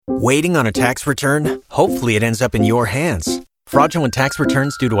Waiting on a tax return? Hopefully it ends up in your hands. Fraudulent tax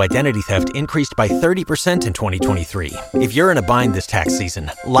returns due to identity theft increased by 30% in 2023. If you're in a bind this tax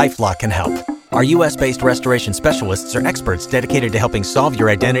season, LifeLock can help. Our U.S.-based restoration specialists are experts dedicated to helping solve your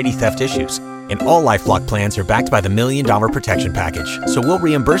identity theft issues. And all LifeLock plans are backed by the $1 Million Protection Package. So we'll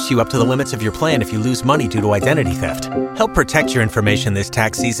reimburse you up to the limits of your plan if you lose money due to identity theft. Help protect your information this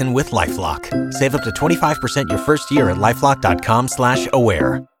tax season with LifeLock. Save up to 25% your first year at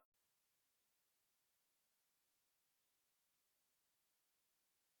LifeLock.com/aware.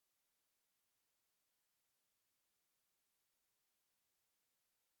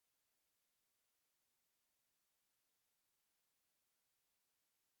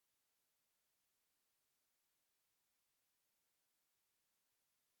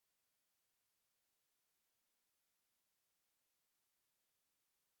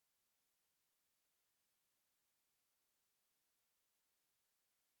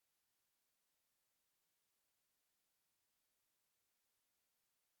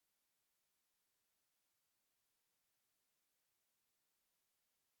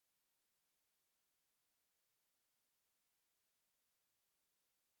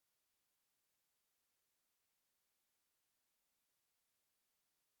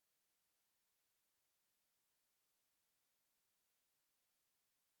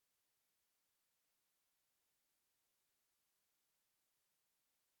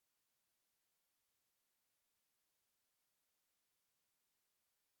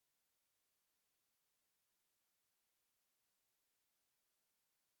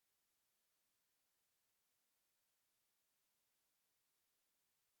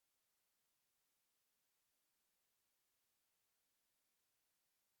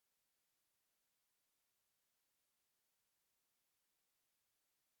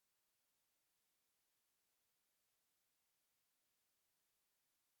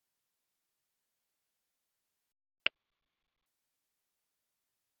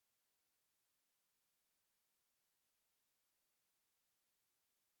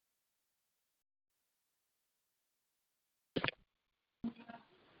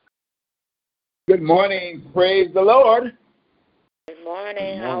 Good morning. Praise the Lord. Good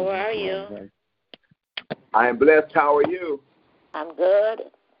morning. How are you? I am blessed. How are you? I'm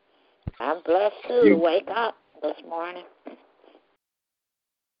good. I'm blessed, too, to wake up this morning.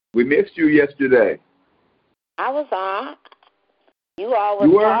 We missed you yesterday. I was on. You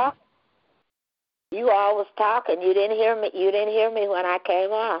always talk. You always talk, and you didn't hear me. You didn't hear me when I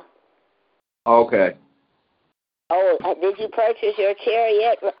came on. Okay. Oh, did you purchase your chair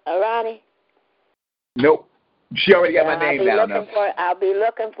yet, Ronnie? Nope. She already got my name down now. I'll be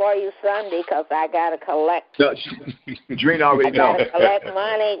looking for you Sunday because I got to collect. No, Drina already knows. I got to collect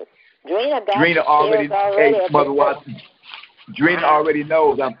money. Drina already. Hey, Mother Watson. Drina already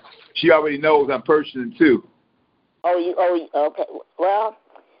knows. She already knows I'm purchasing too. Okay. Well,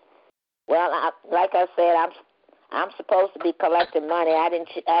 like I said, I'm supposed to be collecting money. I didn't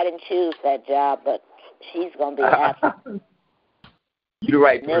choose that job, but she's gonna be happy. You're the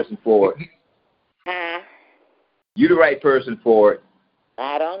right person for it. Huh? You're the right person for it.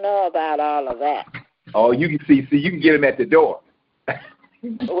 I don't know about all of that. Oh, you can see. You can get them at the door.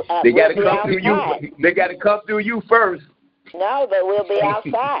 They got to come through you. They got to come through you first. No, but we'll be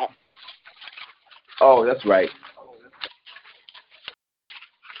outside. Oh, that's right.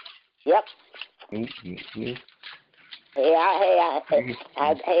 Yep. Hey,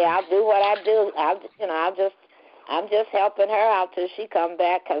 I'll do what I do. I'm just helping her out till she come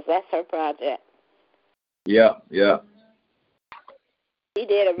back because that's her project. Yeah. She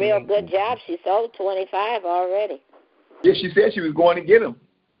did a real good job. She sold 25 already. Yeah, she said she was going to get them.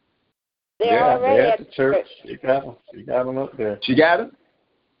 They're already at the church. She got them. She got them up there. She got them?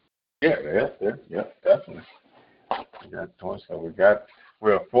 Yeah, they're up there. Yeah, definitely. We got 20, so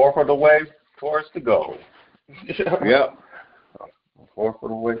we're a fourth of the way towards the goal. Yeah. A fourth of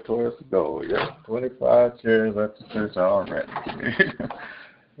the way towards the goal. Yeah, 25 chairs at the church already.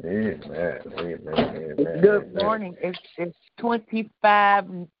 Amen. Good morning. It's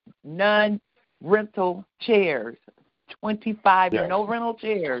 25 non-rental chairs. 25 no rental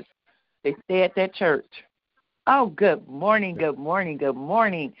chairs. They stay at that church. Oh, good morning. Good morning.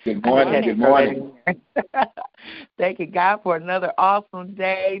 Thank you, God, for another awesome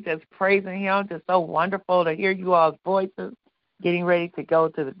day. Just praising Him. Just so wonderful to hear you all's voices. Getting ready to go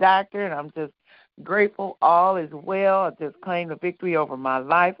to the doctor, and I'm just grateful all is well. I just claim the victory over my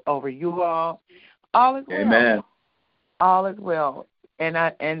life, over you all. All is well. Amen. All is well. And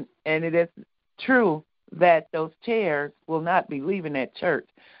it is true that those chairs will not be leaving that church.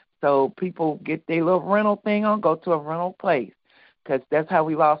 So people get their little rental thing on, go to a rental place. because that's how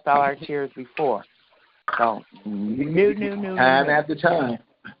we lost all our chairs before. So, new. Time after time.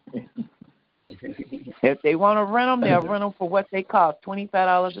 If they want to rent them, they'll rent them for what they cost,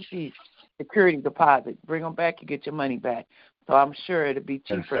 $25 a piece. Security deposit. Bring them back, you get your money back. So I'm sure it'll be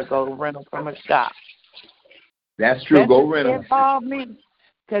cheaper to go rent them from a shop. That's true. Go rent them. Involve me,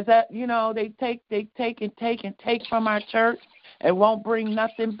 because they take from our church and won't bring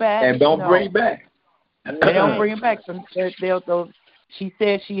nothing back. And don't bring it back. They don't bring it back. She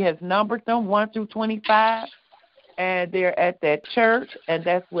said she has numbered them 1 through 25, and they're at that church, and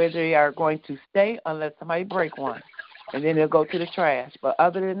that's where they are going to stay unless somebody break one, and then they'll go to the trash. But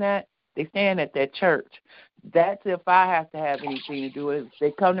other than that, they stand at that church. That's if I have to have anything to do with it. If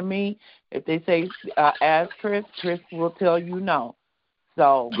they come to me, if they say, ask Chris will tell you no.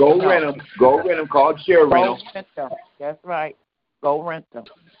 So go rent them. Go rent them. Call Chair Rental. Go rent them. That's right. Go rent them.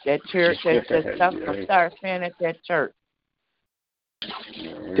 That church, that stuff will start staying at that church.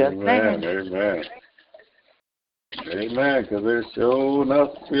 Just saying. Amen, because they're sure enough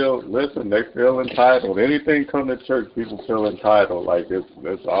they feel entitled. Anything come to church, people feel entitled, like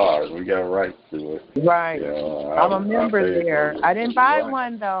it's ours. We got rights to it. Right. I'm a member there. I didn't buy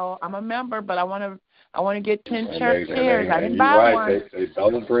one though. I'm a member, but I want to get 10 church chairs. I didn't buy one. They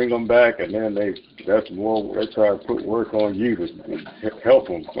don't bring them back, and then they try to put work on you to help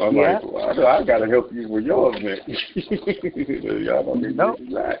them. So I'm like, well, I got to help you with yours, man. Y'all don't need to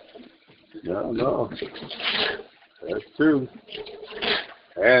do that. No. That's true.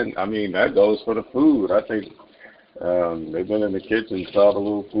 And, I mean, that goes for the food. I think they've been in the kitchen, saw the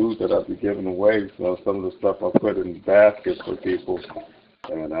little food that I've been giving away, some of the stuff I put in baskets for people.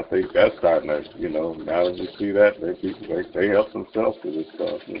 And I think that's starting to, now that you see that, they help themselves to this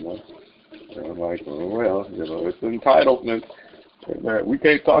stuff, And I'm like, well, it's entitlement. We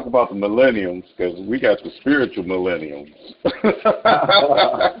can't talk about the millenniums because we got the spiritual millenniums.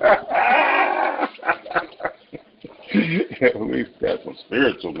 We've got some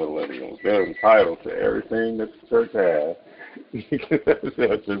spiritual millennials. They're entitled to everything that the church has.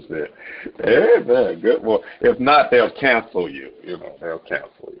 That's just it. Amen. Good one. If not, they'll cancel you. They'll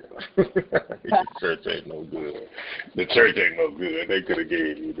cancel you. The church ain't no good. The church ain't no good. They could have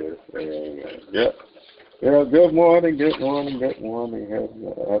gave you this. Amen. Yep. Yeah, good morning. Happy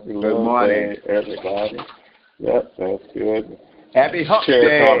Lord's Day, everybody. Yep, that's good. Happy Hump Day.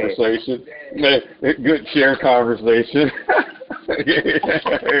 Share conversation. Good share conversation.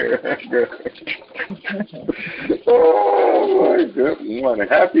 Oh, good morning.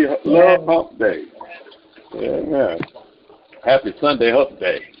 Happy Love Hump Day. Yeah. Happy Sunday Hump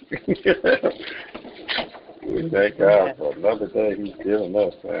Day. We thank God for another day He's given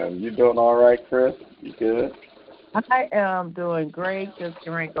us. Man, you doing all right, Chris? You good? I am doing great. Just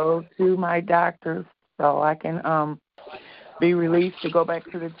going to go to my doctor so I can be released to go back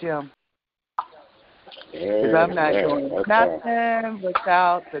to the gym. Because I'm not doing nothing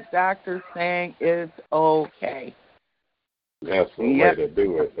without the doctor saying it's okay. That's the way to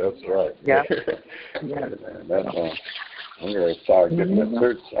do it. That's right. Yeah. I'm going to start getting the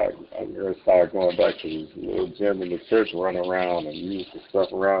church. I'm going to start going back to this little gym in the church, run around and use the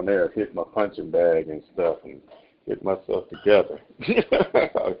stuff around there, hit my punching bag and stuff, and get myself together. I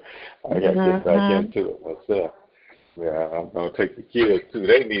got to get back into it myself. Yeah, I'm going to take the kids, too.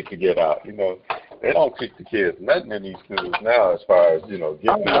 They need to get out. They don't teach the kids nothing in these schools now as far as, getting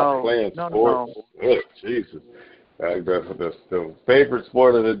out playing sports. No. Jesus. The favorite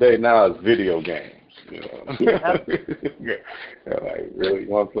sport of the day now is video games. Like, really, you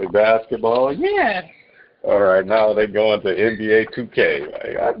want to play basketball? Yeah. All right, now they're going to NBA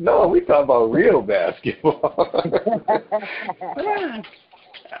 2K. No, we talking about real basketball.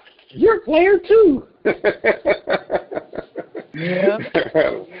 You're a player too. Yeah.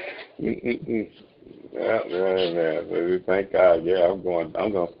 Man. Thank God. Yeah, I'm going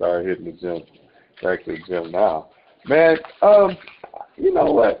to start hitting the gym, back to the gym now. Man, you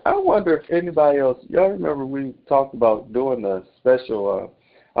know what? I wonder if anybody else, y'all remember we talked about doing a special,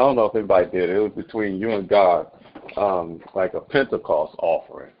 I don't know if anybody did it. It was between you and God, like a Pentecost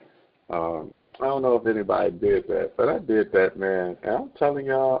offering. I don't know if anybody did that, but I did that, man. And I'm telling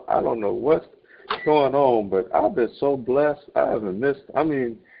y'all, I don't know what's going on, but I've been so blessed. I haven't missed. I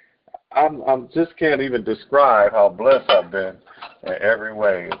mean, I'm just can't even describe how blessed I've been in every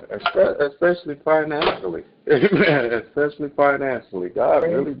way, especially financially. Especially financially, God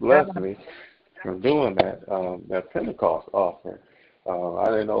really blessed me from doing that Pentecost offering. I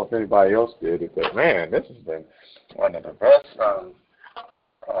didn't know if anybody else did it, but man, this has been one of the best. I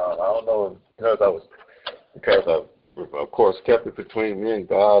don't know because I, of course, kept it between me and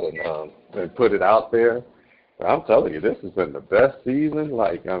God and put it out there. I'm telling you, this has been the best season,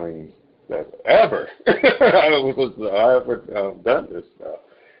 that's ever I ever done this stuff.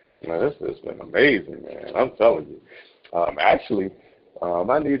 This has been amazing, man. I'm telling you. Actually,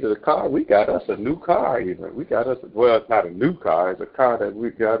 I needed a car. We got us a new car even. We got us, well, it's not a new car. It's a car that we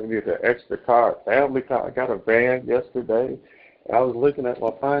got. We needed an extra car, a family car. I got a van yesterday. And I was looking at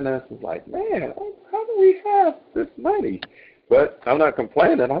my finances like, man, how do we have this money? But I'm not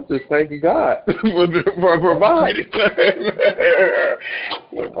complaining. I'm just thanking God for providing.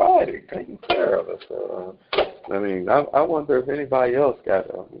 Taking care of us. I wonder if anybody else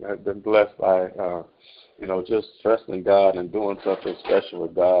has been blessed by, just trusting God and doing something special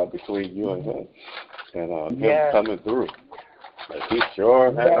with God between you and Him, and Him coming through. He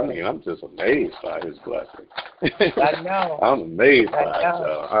sure has. I'm just amazed by His blessing. I know. I'm amazed by it,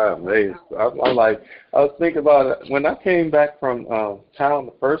 y'all. I'm amazed. I'm like, I was thinking about it. When I came back from town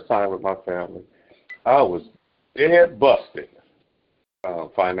the first time with my family, I was dead busted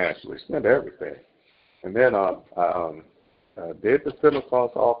financially. Spent everything. And then I did the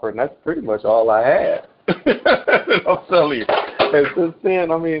Pentecost offer, and that's pretty much all I had. I'm telling you. And since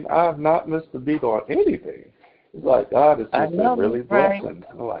then, I have not missed a beat on anything. It's like God has just been really blessing.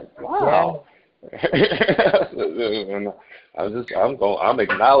 I'm like, wow. And I'm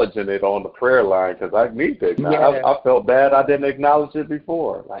acknowledging it on the prayer line because I need to. I felt bad I didn't acknowledge it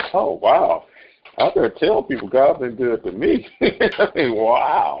before. Like, oh wow, I better tell people God's been good to me.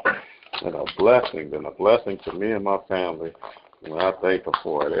 Wow, and a blessing to me and my family. And I thank Him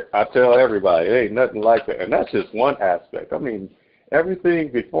for it. I tell everybody, it ain't nothing like that, and that's just one aspect. Everything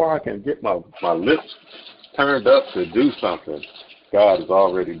before I can get my lips turned up to do something, God has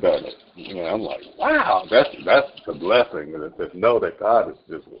already done it. I'm like, wow, that's the blessing, to know that God is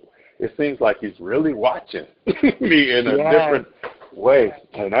just, it seems like He's really watching me in a different way,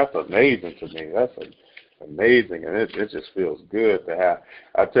 and that's amazing to me. That's amazing, and it just feels good to have.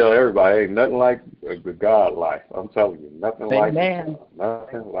 I tell everybody, ain't nothing like the God life. I'm telling you, nothing like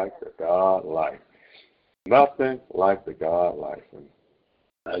the God life. Nothing like the God life. And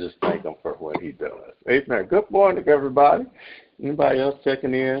I just thank Him for what He does. Amen. Good morning, everybody. Anybody else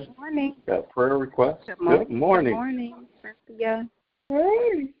checking in? Good morning. Got prayer requests? Good morning. Good morning. Good morning, Cynthia.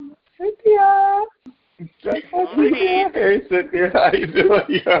 Hey, Cynthia. Cynthia. Hey, Cynthia. How you doing?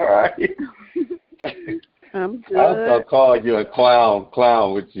 You all right? I'm good. I was going to call you a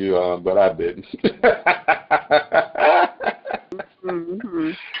clown with you, but I didn't.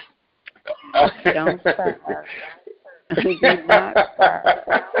 Mm-hmm. Don't start. Do not start.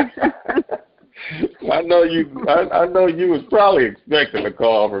 I know you was probably expecting a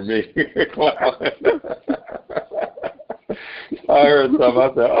call from me. I heard something. I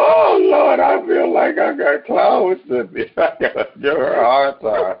said, "Oh Lord, I feel like I got clown with Cynthia. I gotta give her a hard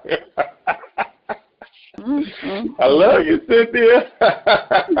time." I love you, Cynthia.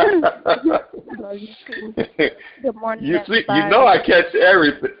 Love you too. Good morning. You see, you know I catch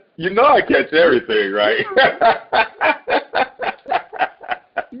everything. You know I catch everything, right?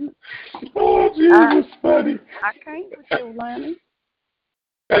 Oh, Jesus, funny. I can't with you, Lonnie.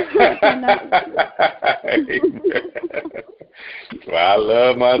 Well, I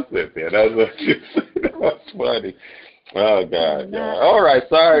love my Cynthia. That's what you said. That's funny. Oh God, yeah. All right,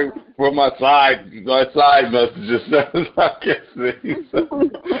 sorry for my side messages. I can't see. So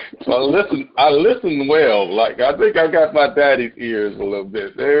I listen well. Like I think I got my daddy's ears a little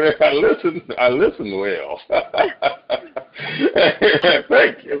bit. I listen well.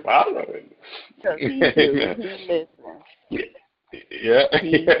 Thank you, Father. He Yeah,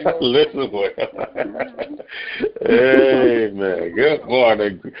 listen well. Amen. Good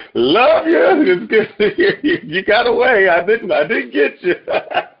morning. Love you. It's good to hear you. You got away. I didn't get you.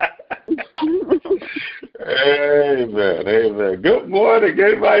 Amen. Good morning.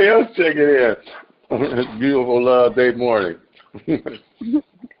 Anybody else checking in? It's beautiful day morning.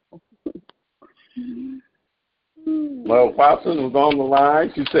 Well, Watson was on the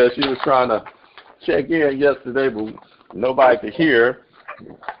line. She said she was trying to check in yesterday, but nobody could hear.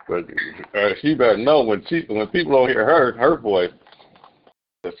 But she better know when people don't hear her voice,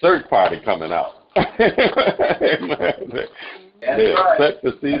 the search party coming out. They expect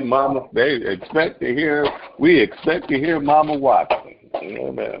to see Mama. We expect to hear Mama Watson.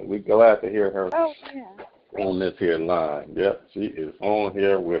 Amen. We're glad to hear her on this here line. Yep, she is on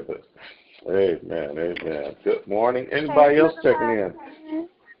here with us. Amen. Good morning. Anybody else checking in?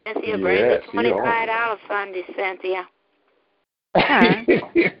 Cynthia, bring the $25 Sunday, Cynthia.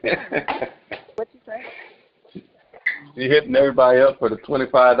 What you say? She hitting everybody up for the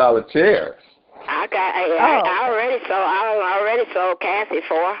 $25 chairs. I already sold Cassie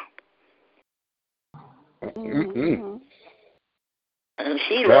for. Mm-hmm. And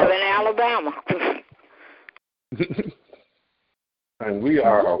she lives in Alabama. And we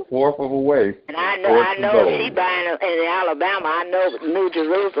are a fourth of a way. And I know if she buying in Alabama, I know New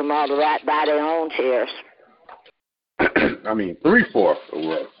Jerusalem ought to right by their own chairs. I mean, 3/4 of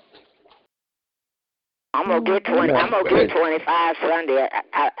way. I'm gonna get 20. I'm gonna get 25 Sunday.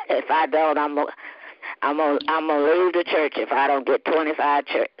 If I don't, I'm gonna leave the church if I don't get 25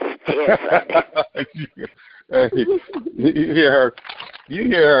 chairs Sunday. You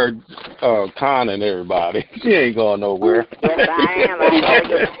hear her conning everybody. She ain't going nowhere. Yes, I am.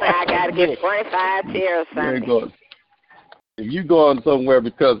 I gotta get 25 chairs Sunday. If you going somewhere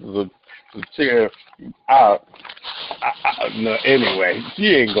because of the chair, no, anyway, she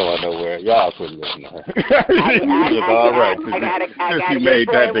ain't going nowhere. Y'all couldn't listen to her. She all right. I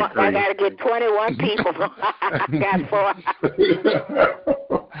gotta get 21 people. I got 4.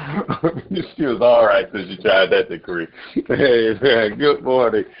 She was all right since she tried that decree. Hey, man, good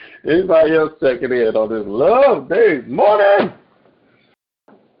morning. Anybody else checking in on this Love Day? Morning.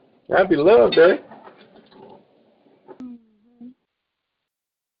 Happy Love Day.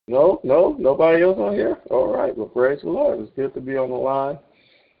 No, nobody else on here? All right, well, praise the Lord. It's good to be on the line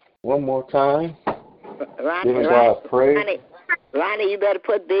one more time. Giving God praise. Ronnie, you better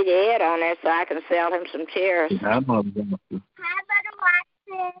put Big Ed on there so I can sell him some chairs. Hi, Mother.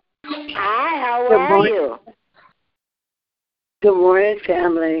 Hi, how are you? Good morning,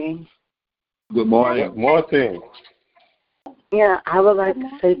 family. Good morning. Good morning. Yeah, I would like to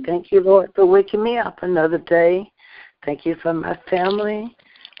say thank you, Lord, for waking me up another day. Thank you for my family.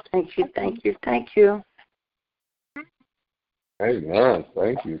 Thank you. Amen.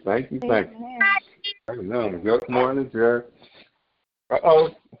 Thank you. Amen. Good morning, Jerry. Uh-oh.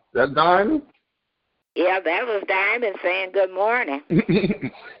 That Diamond? Yeah, that was Diamond saying good morning.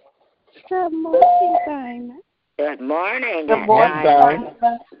 Good morning, Diamond. Good morning, Diamond.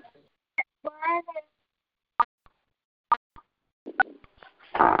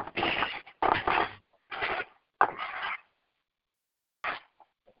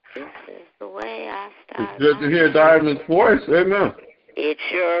 This is the way I start. It's good to hear Diamond's voice. Amen. It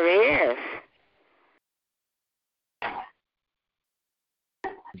sure is.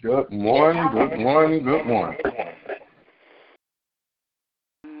 Good morning.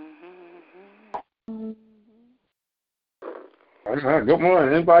 All right, good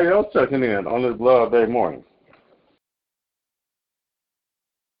morning. Anybody else checking in on this Love Day morning?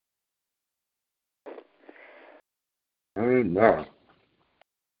 Amen.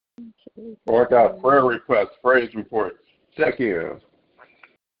 Work out prayer requests, praise reports, check in.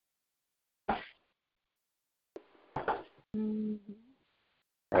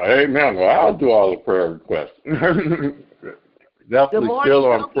 Amen. Well, I'll do all the prayer requests. Definitely still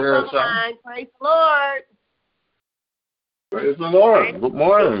on prayer time. Praise the Lord. Praise the Lord. Good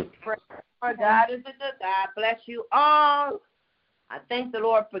morning. God is a good God. Bless you all. I thank the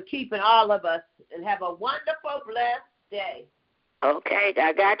Lord for keeping all of us and have a wonderful, blessed day. Okay,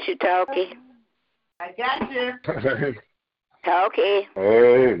 I got you, Toki. I got you. Toki.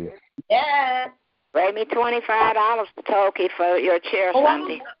 Hey. Yes. Bring me $25 to Toki for your chair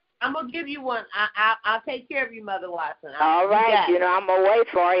Sunday. I'm going to give you one. I'll take care of you, Mother Watson. All right. You know, I'm going to wait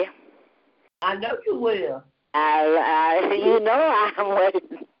for you. I know you will. You know I'm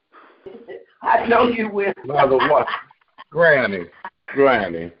waiting. I know you will. Mother Watson. Granny,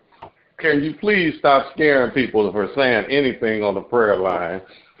 can you please stop scaring people for saying anything on the prayer line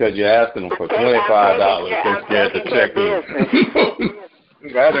because you're asking them for $25 and scared to check in?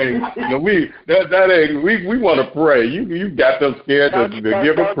 That ain't we want to pray. You got them scared to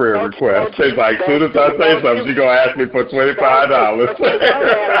give a prayer request. It's like as soon as I say something, she's gonna ask me for $25.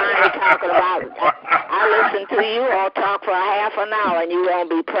 I listen to you all talk for a half an hour and you won't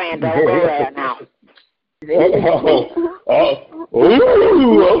be praying. Don't go there now. Okay,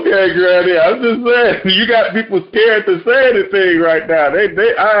 Granny. I'm just saying, you got people scared to say anything right now. I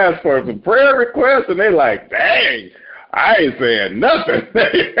asked for some prayer requests, and they like, dang, I ain't saying nothing.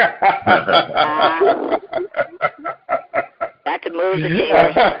 Got to move the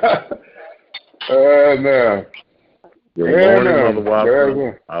chairs. No. Good morning, Mother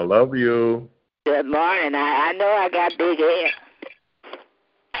Watson. I love you. Good morning. I know I got big hair.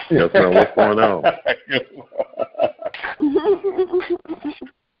 Yes, ma'am. What's going on?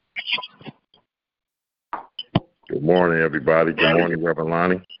 Good morning, everybody. Good morning, Reverend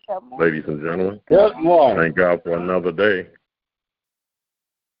Lonnie. Ladies and gentlemen. Good morning. Thank God for another day.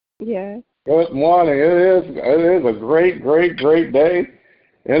 Yes. Good morning. It is a great, great, great day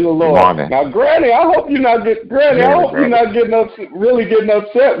in the Lord. Good morning. Now, Granny, I hope you're not getting really getting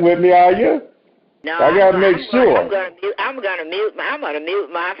upset with me, are you? No, I gotta make sure. I'm gonna mute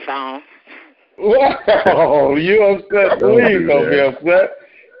my phone. Wow, you upset? Please don't be upset.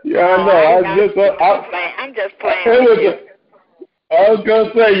 Yeah, I know. I'm just playing with you. I was gonna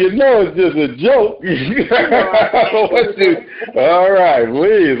say, it's just a joke. All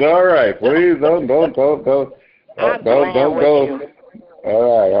right, please don't go.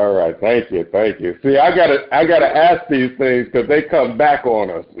 All right. Thank you. See, I gotta ask these things because they come back on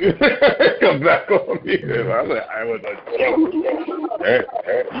us. Come back on me. I was a joke.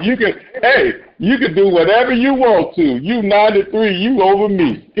 You can do whatever you want to. You 93, you over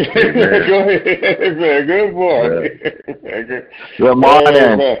me. Go ahead, man. Good morning. Good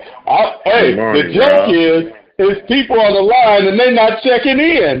morning. The joke is. There's people on the line and they're not checking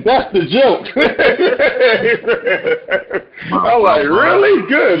in. That's the joke. I'm like, really?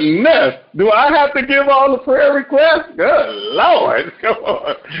 Goodness. Do I have to give all the prayer requests? Good Lord. Come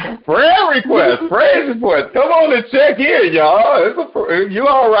on. Prayer requests, praise reports. Come on and check in, y'all. You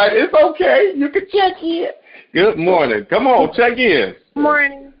all right? It's okay. You can check in. Good morning. Come on, check in. Good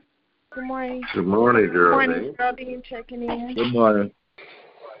morning. Good morning, Geraldine. Good morning, Geraldine, checking in. Good morning.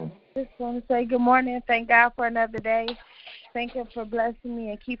 Just want to say good morning and thank God for another day. Thank Him for blessing me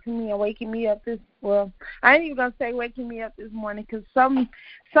and keeping me and waking me up I ain't even going to say waking me up this morning because some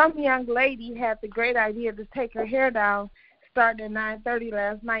young lady had the great idea to take her hair down starting at 9:30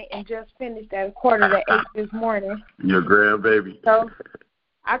 last night and just finished at 7:45 this morning. Your grandbaby. So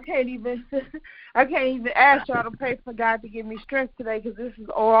I can't even ask y'all to pray for God to give me strength today because this is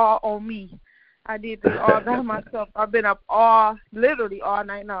all on me. I did this all by myself. I've been up literally all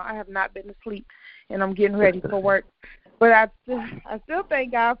night now. I have not been asleep, and I'm getting ready for work. But I still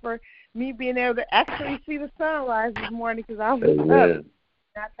thank God for me being able to actually see the sunrise this morning because I was up.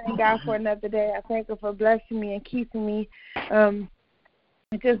 I thank God for another day. I thank Him for blessing me and keeping me, and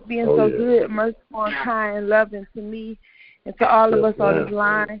just being good, merciful, and kind, and loving to me and to all of us on this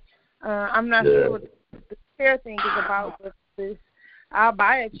line. I'm not sure what the chair thing is about with this. I'll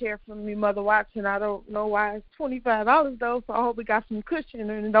buy a chair from me, Mother Watson. I don't know why it's $25 though, so I hope we got some cushion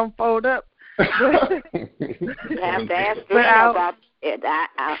and it don't fold up. You have to ask Doreen about it.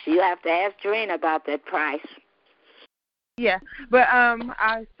 You have to ask Doreen about that price. Yeah, but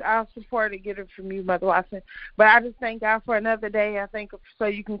I'll support it, get it from you, Mother Watson. But I just thank God for another day. I think so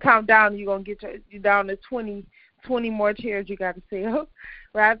you can count down. You're gonna get you down to 20 more chairs you got to sell.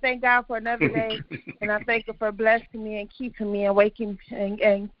 But I thank God for another day, and I thank Him for blessing me and keeping me and waking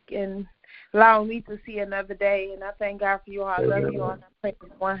and allowing me to see another day. And I thank God for you all. I love you all. I pray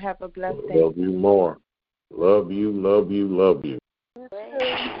everyone have a blessed day. Love you more. Love you.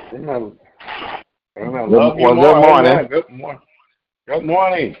 Amen. Good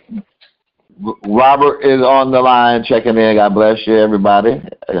morning. Robert is on the line checking in. God bless you, everybody.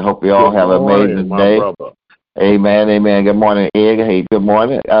 I hope you all have an amazing day. Brother. Amen. Good morning, Ed. Hey, good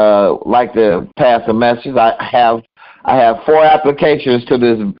morning. Like to pass a message. I have 4 applications to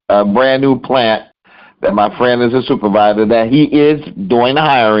this brand new plant that my friend is a supervisor that he is doing the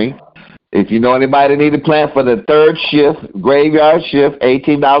hiring. If you know anybody that need a plant for the 3rd shift, graveyard shift,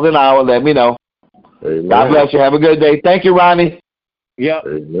 $18 an hour, let me know. Amen. God bless you. Have a good day. Thank you, Ronnie. Yep.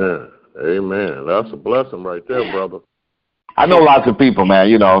 Amen. That's a blessing right there, brother. I know lots of people, man.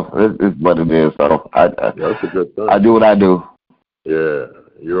 It's what it is. So that's a good thing. I do what I do. Yeah,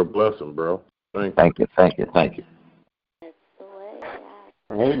 you're a blessing, bro. Thank you.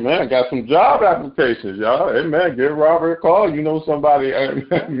 Amen. Got some job applications, y'all. Amen. Give Robert a call. You know somebody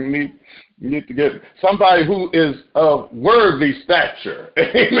you need to get somebody who is of worthy stature.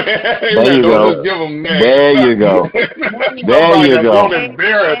 Amen. There you go. Just give them names. There you go. There you go.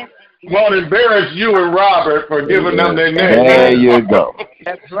 Won't embarrass you and Robert for giving them their name. There you go.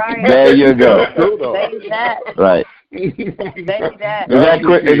 That's right. There you go. Say that. Right. Say that.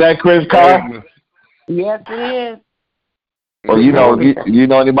 Is that Chris Carr? Yes, it is. Well, you know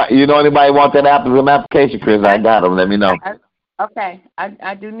anybody want that application, Chris? I got them. Let me know. Okay,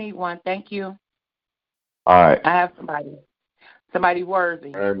 I do need one. Thank you. All right. I have somebody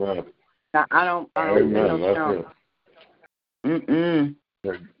worthy. Amen. I don't. Amen.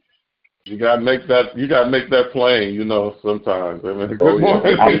 That's it. You gotta make that plain, sometimes. I mean, good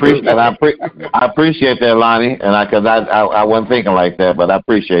morning. I appreciate that, Lonnie, and because I wasn't thinking like that, but I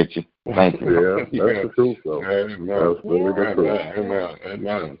appreciate you. Thank you. Yeah, that's the truth, though. Amen. That's really the truth.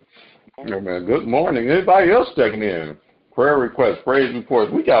 Amen. Good morning. Anybody else checking in? Prayer requests, praise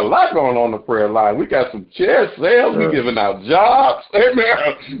reports. We got a lot going on the prayer line. We got some chair sales. We're giving out jobs.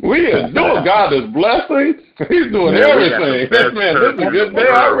 Amen. We are doing God is blessing. He's doing everything. Amen. This is a good day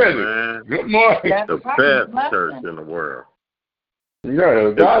already. Man. Good morning. The best church in the world.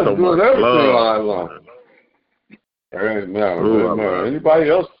 Yeah, God's doing everything all along. Amen. Anybody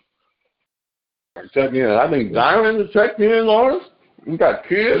else checking in? I think Diamond is checking in on us. We got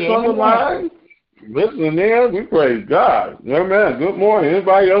kids on the line listening in. We praise God. Amen. Good morning.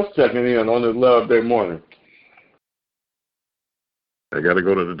 Anybody else checking in on this Love Day morning? I got to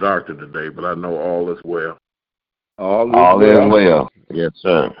go to the doctor today, but I know all is well. All is well. Yes,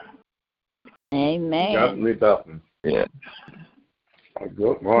 sir. Amen. Definitely. Yeah.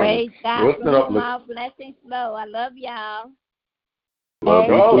 Good morning. Praise God from small blessings flow. I love y'all. Love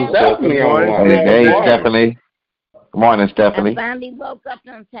you too, Stephanie. Hey, Stephanie. Good morning, Stephanie. I finally woke up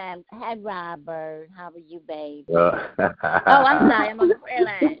on time. Hi, Robert. How are you, babe? Oh, I'm sorry. I'm on the prayer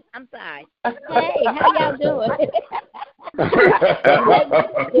line. I'm sorry. Hey, how y'all doing?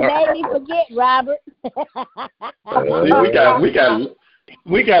 You made me forget, Robert.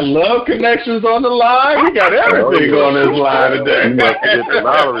 We got love connections on the line. We got everything on this line today. You must have hit the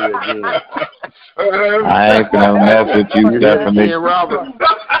lottery again. I ain't gonna mess with you, Stephanie.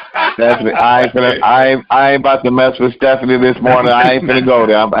 Stephanie, I ain't about to mess with Stephanie this morning. I ain't gonna go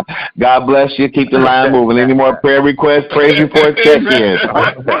there. God bless you. Keep the line moving. Any more prayer requests, praise reports, check in.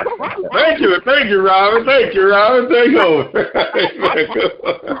 Thank you, Robert. Take over.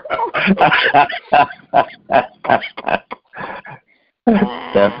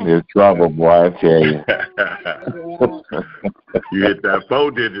 Stephanie is trouble, boy, I tell you. You hit that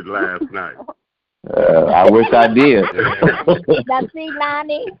 4-digit last night. I wish I did. Now, see,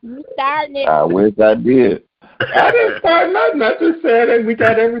 Lonnie, you starting it. I wish I did. I didn't start nothing. I just said that we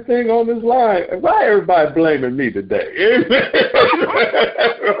got everything on this line. Why everybody blaming me today?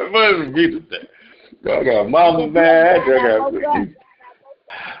 Blaming me today. I got Mama mad.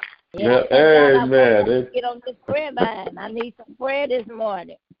 Yeah, amen. Get on this prayer line. I need some prayer this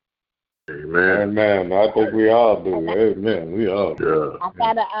morning. Amen. I think we all do. Amen. We all do. I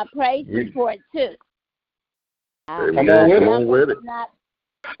got a praise report too. Come on with it.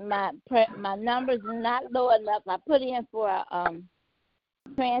 My numbers are not low enough. I put in for a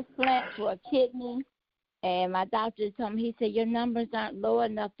transplant for a kidney, and my doctor told me, he said, your numbers aren't low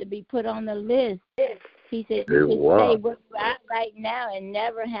enough to be put on the list. He said, you can stay where you're at right now and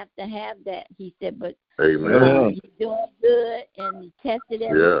never have to have that. He said, but you're doing good, and you tested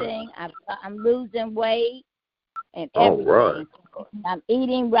everything. I'm losing weight and everything. Right. I'm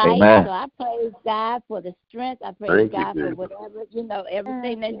eating right. Amen. So I praise God for the strength. I praise God for whatever,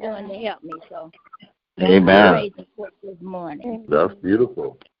 everything they're doing to help me. So amen. Praise report this morning. That's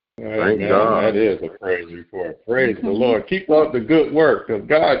beautiful. Thank God. That is a praise report. Praise the Lord. Keep up the good work, because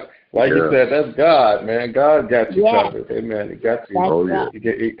God, like you said, that's God, man. God got you covered. Amen. He got you.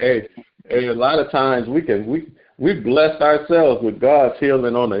 Hey, a lot of times we blessed ourselves with God's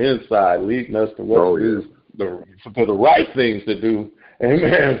healing on the inside, leading us to what to do, for the right things to do.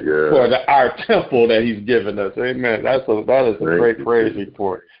 Amen. For our temple that He's given us. Amen. That is a great praise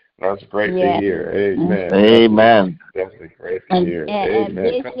report. That's great to hear. Amen. Amen. Definitely great to hear. And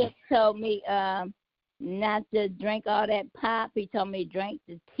Bishop told me not to drink all that pop. He told me drink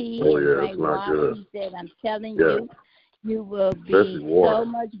the tea and drink water. He said, I'm telling you, you will be so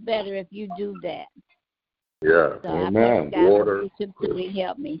much better if you do that. Yeah. So amen. I praise God for Bishop to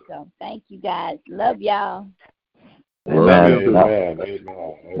help me. So thank you guys. Love y'all. Amen. Love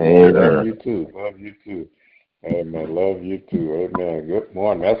you too. Amen. Love you too. Amen. Good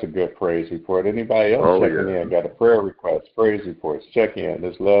morning. That's a good praise report. Anybody else checking in? Got a prayer request, praise reports, check in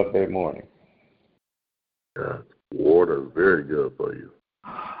this Love Day morning. Yeah. Water is very good for you.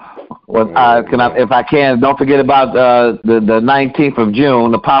 Well, if I can, don't forget about the 19th of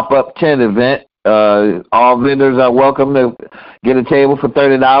June, the pop-up tent event. All vendors are welcome to get a table for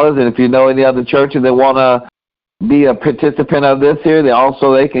 $30. And if you know any other churches that want to be a participant of this here,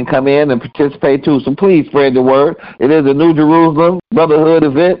 they can come in and participate too. So please spread the word. It is a New Jerusalem Brotherhood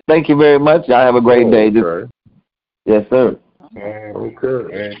event. Thank you very much. Y'all have a great day. Yes, sir.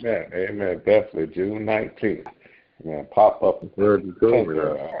 Okay. Amen. Definitely June 19th. Man, pop up event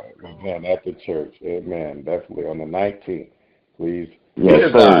at the church. Amen. Definitely on the 19th. Please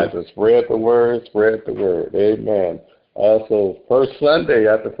spread the word. Amen. Also,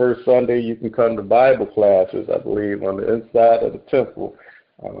 after first Sunday, you can come to Bible classes, I believe, on the inside of the temple.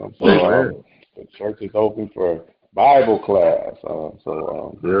 The church is open for Bible class.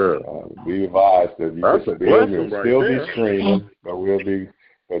 Be advised that we'll still be streaming, but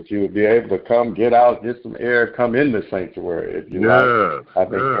you will be able to come, get out, get some air, come in the sanctuary if you like. I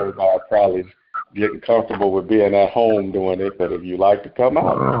think everybody probably getting comfortable with being at home doing it, but if you like to come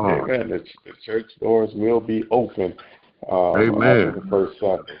out, amen, the church doors will be open. Amen. The first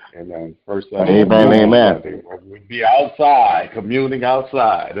Sunday. Amen. First Sunday. Amen. Sunday. We'd be outside, communing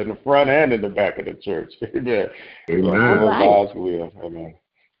outside, in the front and in the back of the church. Amen. Amen. God's will. Amen.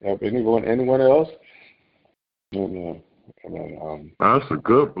 Anyone else? Amen. Amen. That's a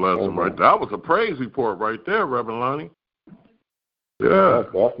good blessing right there. That was a praise report right there, Reverend Lonnie. Yeah.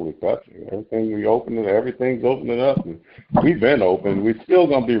 Definitely. Everything's opening up. We've been open. We're still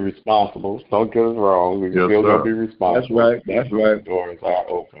going to be responsible. Don't get us wrong. We're still going to be responsible. That's right. The doors are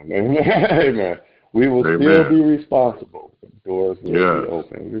open. Amen. We will still be responsible. The doors will be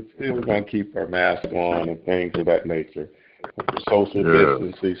open. We're still going to keep our mask on and things of that nature. Social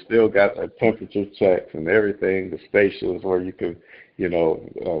distancing, still got the temperature checks and everything, the stations where you can,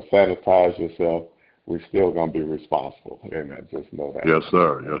 sanitize yourself. We're still going to be responsible. Amen. Just know that. Yes,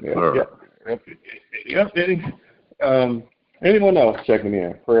 sir. Yes, sir. Yep. Anyone else checking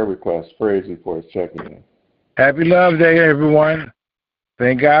in? Prayer requests, praise reports checking in. Happy Love Day, everyone.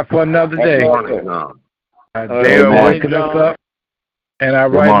 Thank God for another day. Good morning. A day of waking us up in our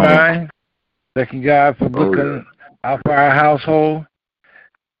right mind. Thanking God for looking out for our household.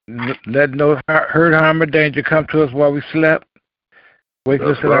 Let no hurt, harm, or danger come to us while we slept. Waking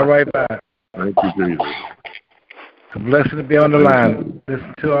us in our right mind. Thank you, Jesus. It's a blessing to be on the line.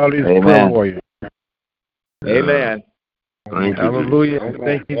 Listen to all these prayer warriors. Amen. Thank you, Hallelujah. Jesus.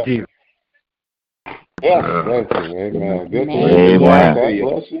 Thank you, Jesus. Thank you. Amen. Good to bless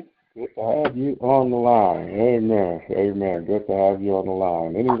you. Good to have you on the line. Amen. Good to have you on the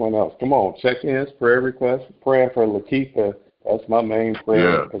line. Anyone else? Come on, check-ins, prayer requests. Praying for Lakeitha. That's my main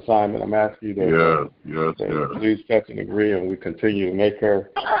prayer assignment. I'm asking you to please touch and agree, and we continue to make her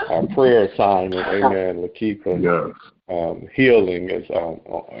our prayer assignment. Amen. Lakeitha, healing is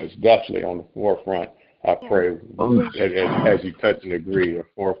definitely on the forefront. I pray as you touch and agree, the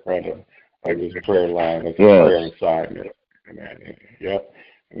forefront of this prayer line, it's a prayer assignment. Amen. Yep.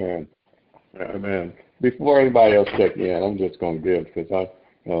 Amen. Before anybody else check in, I'm just going to give because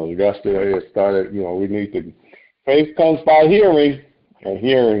yesterday it started. We need to. Faith comes by hearing, and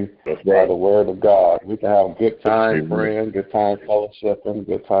hearing by the word of God. We can have a good time praying, good time fellowshipping,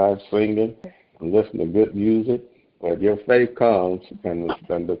 good time singing, and listening to good music. But your faith comes, and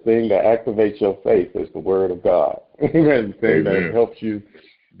the thing that activates your faith is the word of God. The thing that helps you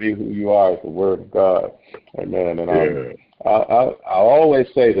be who you are is the word of God. Amen. And I always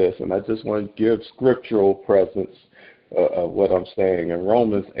say this, and I just want to give scriptural presence of what I'm saying. In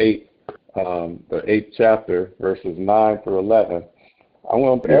Romans 8, the 8th chapter, verses 9 through 11,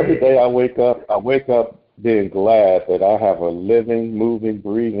 every day I wake up being glad that I have a living, moving,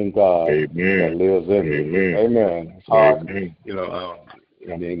 breathing God that lives in me. Amen. It's hard,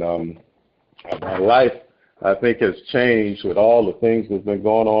 my life, I think, has changed with all the things that's been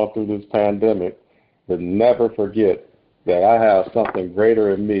going on through this pandemic, but never forget that I have something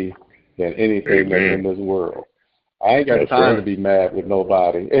greater in me than anything that's in this world. I ain't got time to be mad with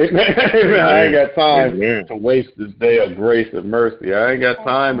nobody. Amen. I ain't got time to waste this day of grace and mercy. I ain't got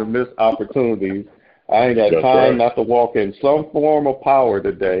time to miss opportunities. I ain't got time not to walk in some form of power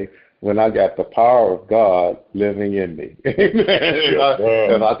today when I got the power of God living in me. Amen.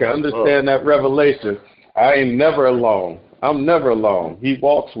 If I can understand that revelation, I ain't never alone. I'm never alone. He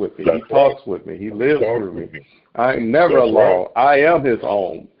walks with me. He talks with me. He lives through me. I ain't never alone. I am his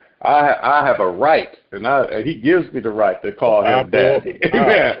own. I have a right, and he gives me the right to call him daddy.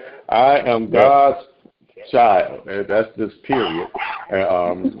 Amen. I am God's child. And that's just period.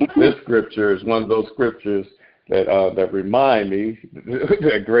 This scripture is one of those scriptures that remind me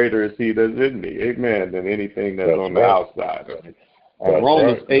that greater is he that's in me, amen, than anything that's on the outside.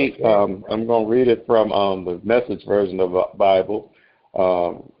 Romans 8, I'm going to read it from the Message version of the Bible.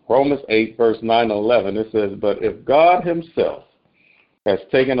 Romans 8, verse 9 and 11, it says, "But if God himself has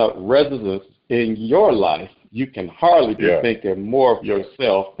taken up residence in your life, you can hardly be thinking more of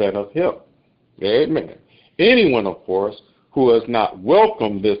yourself than of him." Amen. Anyone, of course, who has not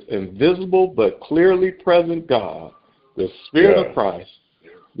welcomed this invisible but clearly present God, the Spirit of Christ,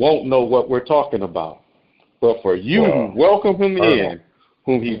 won't know what we're talking about. But for you who welcome him in,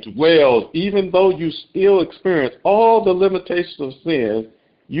 whom he dwells, even though you still experience all the limitations of sin,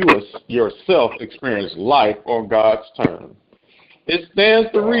 you yourself experience life on God's terms. It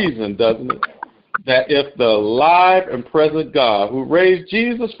stands to reason, doesn't it, that if the alive and present God who raised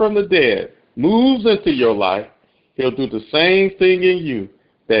Jesus from the dead moves into your life, he'll do the same thing in you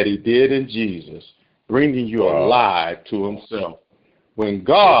that he did in Jesus, bringing you alive to himself. When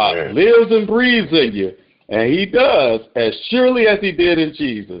God lives and breathes in you, and he does as surely as he did in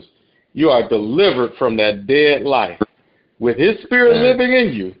Jesus, you are delivered from that dead life. With his Spirit living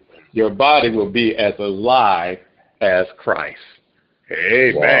in you, your body will be as alive as Christ.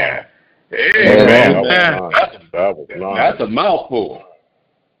 Amen. Wow. Amen. That's a mouthful.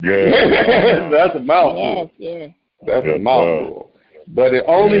 Yeah. That's a mouthful. Yes. That's a mouthful. But it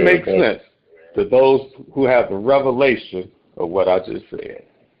only makes sense to those who have the revelation of what I just said.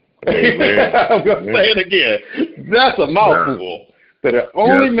 I'm going to say it again. That's a mouthful. But it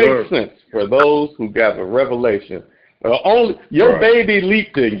only makes sense for those who got the revelation. Your baby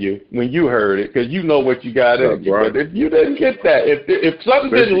leaped in you when you heard it because you know what you got in you. But if you didn't get that, if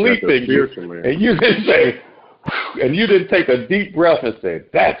something didn't leap in you and you didn't say, and you didn't take a deep breath and say,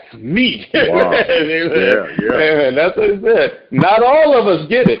 "That's me." Wow. And that's what it said. Not all of us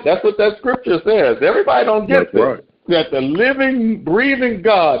get it. That's what that scripture says. Everybody don't get this. Right. That the living, breathing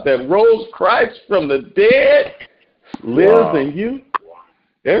God that rose Christ from the dead lives in you.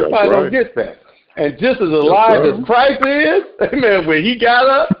 Everybody don't get that. And just as alive as Christ is, amen, when he got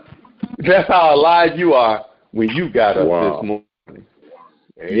up, that's how alive you are when you got up this morning.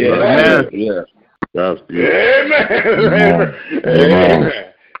 Amen. Yeah. That's Amen. Amen.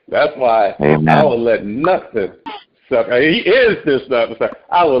 That's why I will let nothing separate. He is this nothing.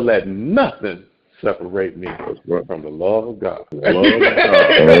 I will let nothing separate me from the love of God. I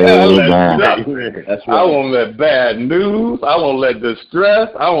won't let bad news. I won't let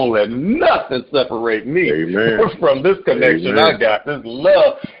distress. I won't let nothing separate me from this connection I got. This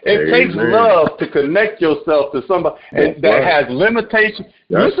love. It takes love to connect yourself to somebody that has limitations.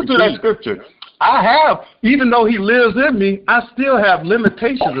 Listen to that scripture. I have, even though he lives in me, I still have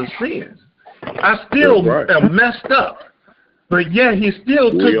limitations of sin. I still am messed up. But yet he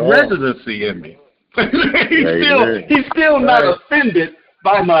still took residency in me. He's still not offended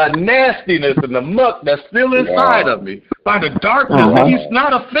by my nastiness and the muck that's still inside of me, by the darkness. He's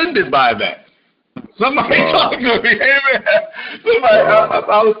not offended by that. Somebody talk to me, amen. Somebody,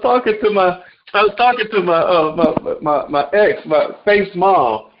 I was talking to my ex, my face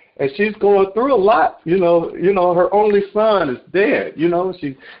mom. And she's going through a lot, you know, her only son is dead,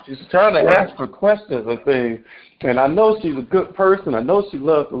 she's trying to ask for questions and things. And I know she's a good person. I know she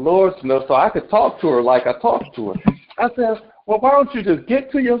loves the Lord, so I could talk to her like I talked to her. I said, well, why don't you just get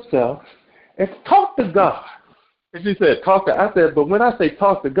to yourself and talk to God? And she said, I said, but when I say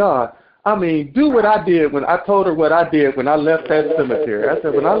talk to God, I mean, do what I did when I told her what I did when I left that cemetery. I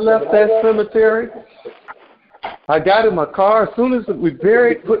said, when I left that cemetery, I got in my car. As soon as we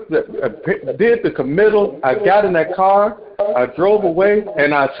did the committal, I got in that car. I drove away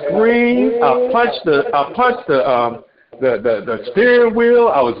and I screamed. I punched the steering wheel.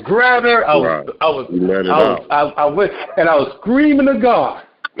 I was grabbing her. I went and I was screaming to God.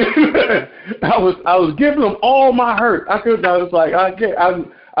 I was giving him all my hurt. I was like, and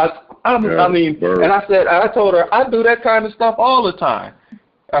I told her I do that kind of stuff all the time.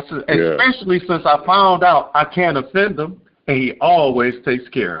 I said, especially since I found out I can't offend him, and he always takes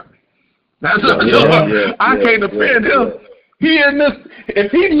care of me. I can't offend him.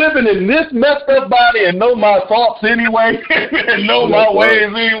 If he's living in this messed up body and know my thoughts anyway, and know my ways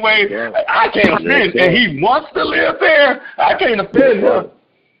anyway, I can't offend him. And he wants to live there, I can't offend him.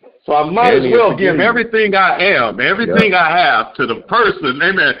 So I might as well give everything I am, everything I have to the person,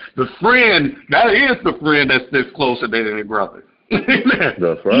 amen, the friend, that is the friend that sticks closer than any brother.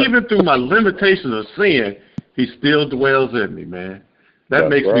 That's right. Even through my limitations of sin, he still dwells in me, man. That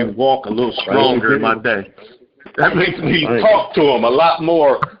makes me walk a little stronger in my day. That makes me talk to him a lot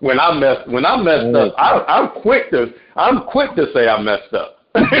more when I messed up. I'm quick to say I messed up.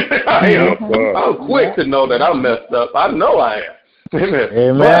 I'm quick to know that I'm messed up. I know I am.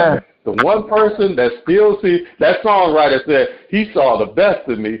 Amen. But the one person that still sees, that songwriter said he saw the best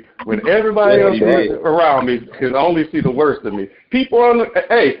of me when everybody else around me can only see the worst of me. People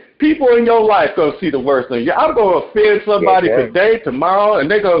in your life gonna see the worst of you. I'm gonna offend somebody today, tomorrow,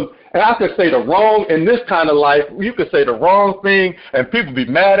 and I could say the wrong in this kind of life. You could say the wrong thing, and people be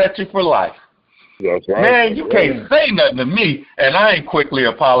mad at you for life. That's right. Man, you can't say nothing to me, and I ain't quickly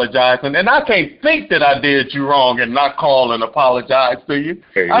apologizing, and I can't think that I did you wrong and not call and apologize to you.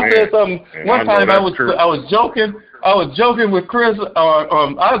 Amen. I said something one time. I was joking with Chris.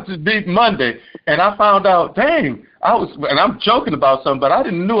 I was just beat Monday, and I found out, dang. I'm joking about something, but I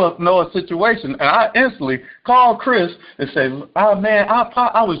didn't know a situation, and I instantly called Chris and said, "Oh man,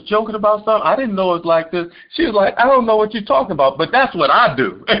 I was joking about something. I didn't know it was like this." She was like, "I don't know what you're talking about," but that's what I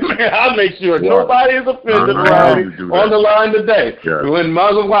do. I make sure nobody is offended around me on the line today. Yeah. When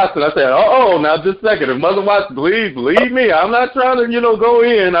Mother Watson, I said, now just a second. If Mother Watson, please believe me, I'm not trying to go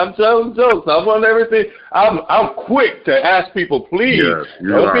in. I'm telling jokes. I want everything. I'm quick to ask people, please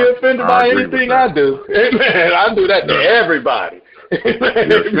don't be offended by anything I do. Amen. I do that to everybody.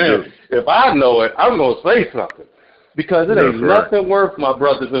 Amen. If I know it, I'm going to say something. Because it ain't nothing worth, my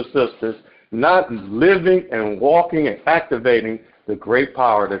brothers and sisters, not living and walking and activating the great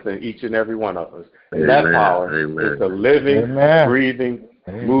power that's in each and every one of us. And that power is the living, breathing,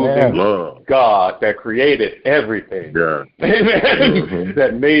 moving God that created everything. Amen.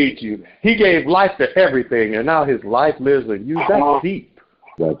 That made you. He gave life to everything, and now his life lives in you. That's deep.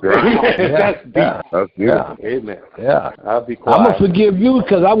 That's right. That's deep. That's beautiful. Amen. Yeah. I'll be quiet. I'm going to forgive you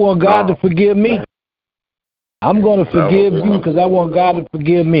because I want God to forgive me. I'm going to forgive you because I want God to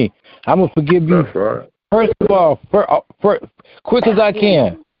forgive me. I'm going to forgive you, first of all, quick as I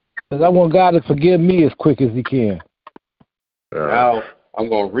can, because I want God to forgive me as quick as he can. Now, I'm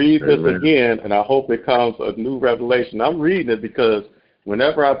going to read this again, and I hope it comes a new revelation. I'm reading it because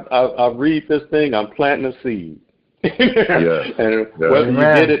whenever I read this thing, I'm planting a seed. And whether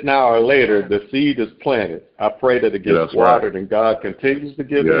you did it now or later, the seed is planted. I pray that it gets watered and God continues to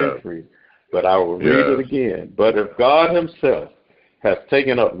give it increase. But I will read it again. But if God himself has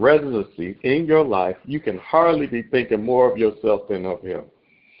taken up residency in your life, you can hardly be thinking more of yourself than of him.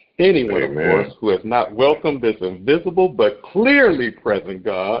 Anyone, of course, who has not welcomed this invisible but clearly present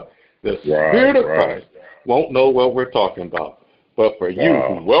God, the Spirit of Christ, won't know what we're talking about. But for you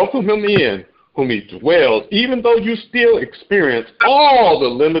who welcome him in, whom he dwells, even though you still experience all the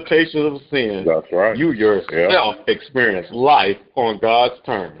limitations of sin, you yourself experience life on God's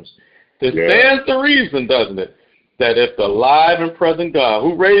terms. This stands to reason, doesn't it, that if the alive and present God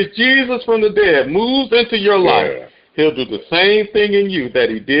who raised Jesus from the dead moves into your life, he'll do the same thing in you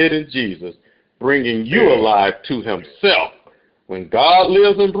that he did in Jesus, bringing you alive to himself. When God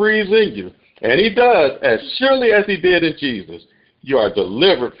lives and breathes in you, and he does as surely as he did in Jesus, you are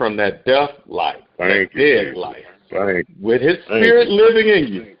delivered from that death life, that dead life. With his Spirit living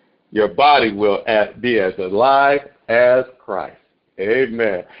in you, your body will be as alive as Christ.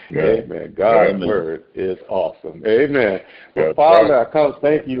 Amen. Amen. God's word is awesome. Amen. Well, Father, I come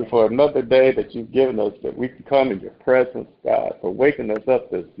thank you for another day that you've given us, that we can come in your presence, God, for waking us up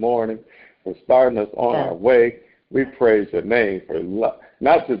this morning, for starting us on our way. We praise your name for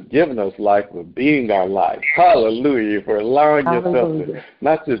not just giving us life, but being our life. Hallelujah. For allowing yourself to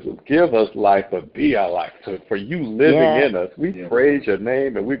not just give us life, but be our life. So for you living in us, we praise your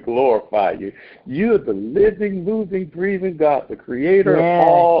name and we glorify you. You are the living, moving, breathing God, the creator of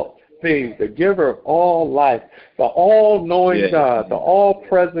all things, the giver of all life, the all-knowing God, the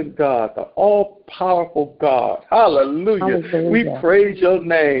all-present God, the all-powerful God. Hallelujah. We praise your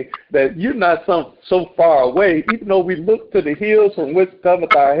name that you're not so far away. Even though we look to the hills from which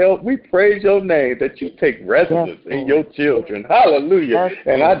cometh our help, we praise your name that you take residence in your children. Hallelujah.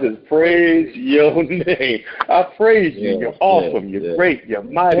 And I just praise your name. I praise you. You're awesome. You're great. You're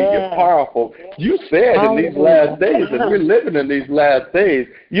mighty. You're powerful. You said in these last days, and we're living in these last days,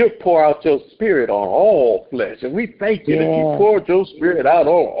 you'll pour out your spirit on all flesh. And we thank you that you poured your spirit out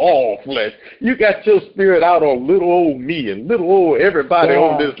on all flesh. You got your spirit out on little old me and little old everybody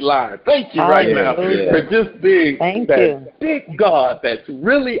on this line. Thank you right now for just being that big God that's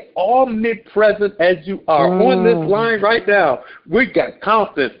really omnipresent as you are on this line right now. We got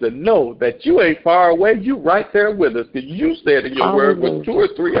confidence to know that you ain't far away. You right there with us. Because you said in your word, when 2 or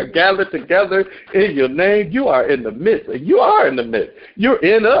 3 are gathered together in your name, you are in the midst. And you are in the midst. You're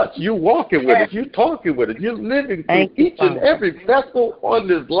in us. You're walking with us. You're talking with us. You're living through each and every vessel on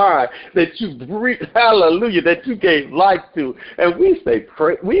this line that you breathe, hallelujah, that you gave life to. And we say,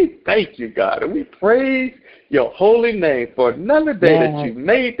 we thank you, God, and we praise your holy name for another day that you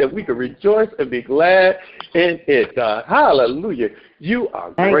made, that we can rejoice and be glad in it, God. Hallelujah. You are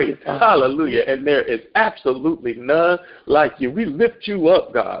great. Hallelujah. And there is absolutely none like you. We lift you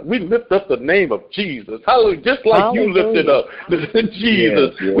up, God. We lift up the name of Jesus. Hallelujah. Just like you lifted up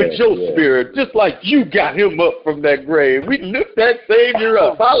Jesus with your spirit, just like you got him up from that grave. We lift that Savior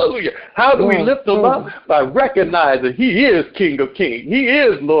up. Hallelujah. How do we lift him up? By recognizing he is King of Kings. He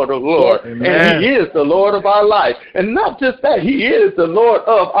is Lord of Lords. And he is the Lord of our life. And not just that, he is the Lord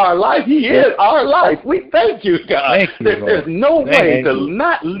of our life. He is our life. We thank you, God. There's no way to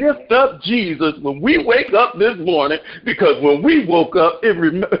not lift up Jesus when we wake up this morning, because when we woke up, it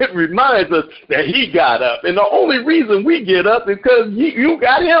reminds us that he got up. And the only reason we get up is because you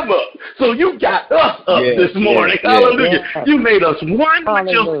got him up. So you got us up this morning. Hallelujah. You made us one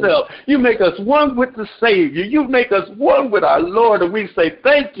with yourself. You make us one with the Savior. You make us one with our Lord. And we say,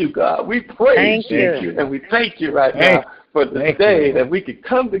 thank you, God. We praise you. And we thank you right now for the day that we could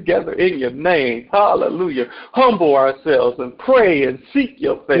come together in your name. Hallelujah. Humble ourselves and pray and seek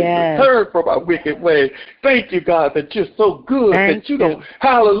your face and turn from our wicked ways. Thank you, God, that you're so good, that you don't,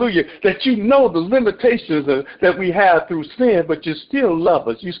 hallelujah, that you know the limitations that we have through sin, but you still love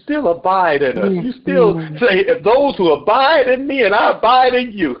us. You still abide in us. You still say, those who abide in me and I abide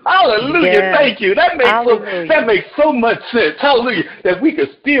in you. Hallelujah. Thank you. That makes so much sense. Hallelujah. That we could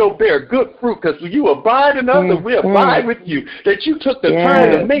still bear good fruit because you abide in us and we abide with you. That you took the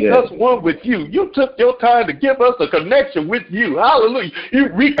time to make us one with you. You took your time to give us a connection with you. Hallelujah. You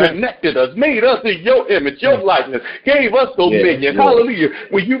reconnected us, made us in your image, your likeness, gave us dominion. Hallelujah.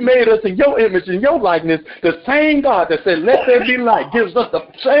 When you made us in your image and your likeness, the same God that said, let there be light, gives us the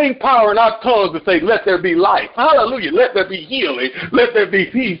same power in our tongues to say, let there be life. Hallelujah. Let there be healing. Let there be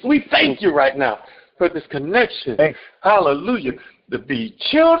peace. We thank you right now for this connection. Hallelujah. To be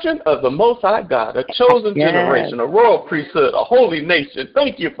children of the Most High God, a chosen generation, a royal priesthood, a holy nation.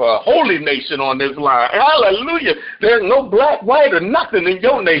 Thank you for a holy nation on this line. Hallelujah. There's no black, white, or nothing in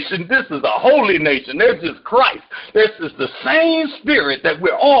your nation. This is a holy nation. There's just Christ. This is the same spirit that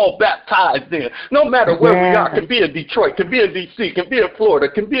we're all baptized in. No matter where we are, can be in Detroit, can be in D.C., can be in Florida,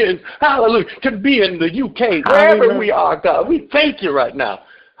 can be in, hallelujah, can be in the U.K., wherever we are, God. We thank you right now,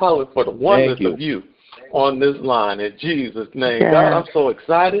 hallelujah, for the wonders of you on this line in Jesus' name. God, I'm so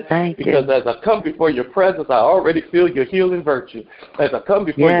excited because as I come before your presence, I already feel your healing virtue. As I come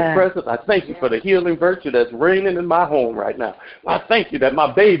before your presence, I thank you for the healing virtue that's reigning in my home right now. I thank you that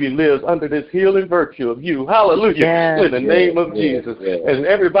my baby lives under this healing virtue of you. Hallelujah. In the name of Jesus. And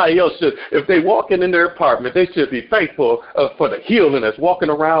everybody else should, if they walking in their apartment, they should be thankful for the healing that's walking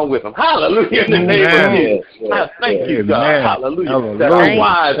around with them. Hallelujah. In the name of Jesus. I thank you, God. Hallelujah. That our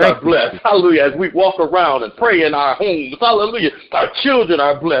wives are blessed. Hallelujah. As we walk around and pray in our homes. Hallelujah. Our children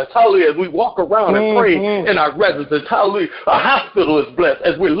are blessed. Hallelujah. As we walk around and pray in our residences. Hallelujah. Our hospital is blessed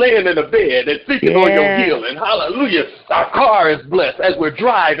as we're laying in a bed and thinking on your healing. Hallelujah. Our car is blessed as we're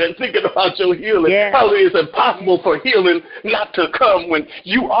driving thinking about your healing. Hallelujah. It's impossible for healing not to come when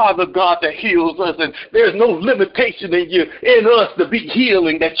you are the God that heals us, and there's no limitation in us to be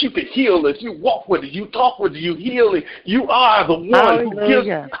healing, that you can heal us. You walk with it. You talk with it. You healing. You are the one who gives,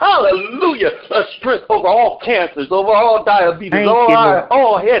 hallelujah, a strength over all cancers, over all diabetes, over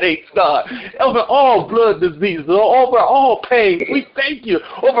all headaches, God, over all blood diseases, over all pain. We thank you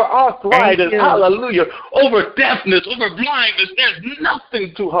over arthritis, hallelujah, over deafness, over blindness. There's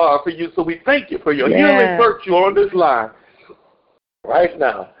nothing too hard for you. So we thank you for your healing virtue on this line right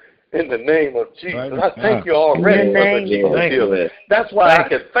now. In the name of Jesus. I thank you already for the healing. That's why I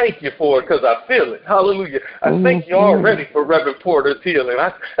can thank you for it, because I feel it. Hallelujah. I thank you already for Reverend Porter's healing.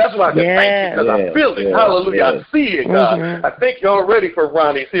 That's why I can thank you, because I feel it. Hallelujah. I see it, God. I thank you already for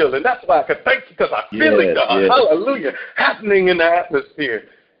Ronnie's healing. That's why I can thank you, because I feel it, God. Hallelujah. Happening in the atmosphere.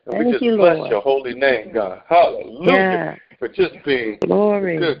 And we just bless your holy name, God. Hallelujah. For just being a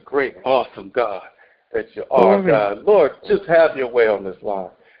good, great, awesome God that you are, God. Lord, just have your way on this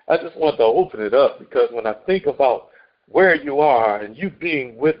line. I just want to open it up because when I think about where you are and you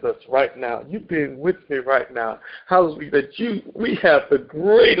being with us right now, you being with me right now, hallelujah, that we have the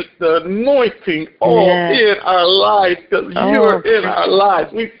greatest anointing all in our lives because you are in our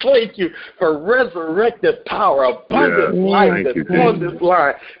lives. We thank you for resurrected power, abundant life that's on this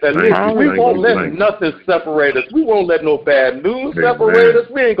line. That we won't let nothing separate us. We won't let no bad news separate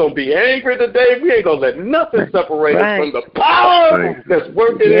us. We ain't going to be angry today. We ain't going to let nothing separate us from the power that's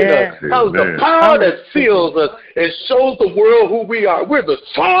working in us. The power that seals us and shows the world who we are. We're the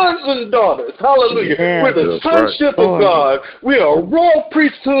sons and daughters. Hallelujah. We're the sonship of God. We are a royal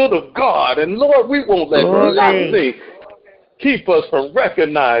priesthood of God. And Lord, we won't let nothing keep us from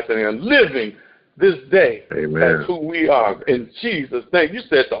recognizing and living this day as who we are. In Jesus' name. You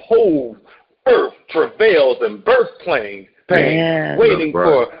said the whole earth travails and birth pains. Waiting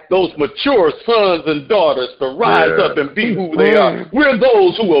for those mature sons and daughters to rise up and be who they are. We're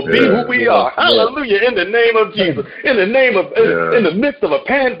those who will be who we are. Hallelujah. In the name of Jesus. In the name of, in the midst of a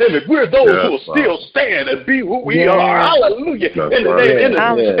pandemic, we're those who will still stand and be who we are. Hallelujah. In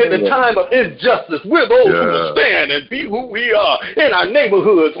the time of injustice, we're those who will stand and be who we are. In our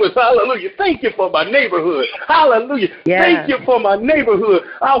neighborhoods, with hallelujah. Thank you for my neighborhood. Hallelujah. Thank you for my neighborhood.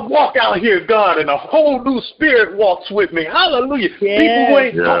 I walk out here, God, and a whole new spirit walks with me. Hallelujah. People who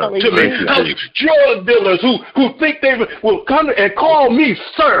ain't talking to me. Hallelujah. Drug dealers who think they will come and call me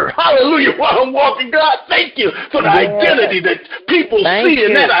sir. Hallelujah. While I'm walking, God, thank you for the identity that people see,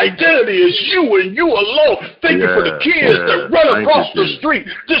 and that identity is you and you alone. Thank you for the kids that run across the street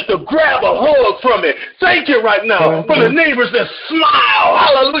just to grab a hug from it. Thank you right now for the neighbors that smile.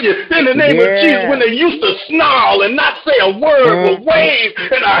 Hallelujah. In the name of Jesus, when they used to snarl and not say a word, but wave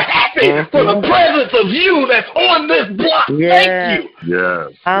and are happy for the presence of you that's on this block. Thank you.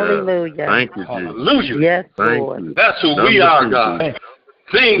 Yes. Hallelujah. Thank you, Jesus. Hallelujah. Yes, Thank Lord. you. That's who we are, God.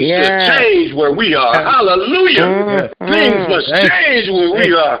 Things should change where we are. Hallelujah. Things must change where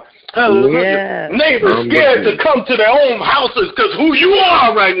we are. Hallelujah. Neighbors scared to come to their own houses because who you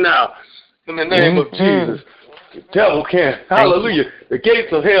are right now. In the name of Jesus. The devil can't. Hallelujah. The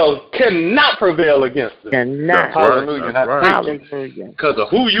gates of hell cannot prevail against it. Cannot. Hallelujah. Hallelujah. Because of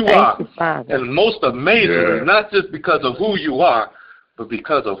who you are. And most amazingly, not just because of who you are, but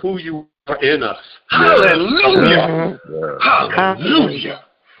because of who you are in us. Hallelujah. Hallelujah.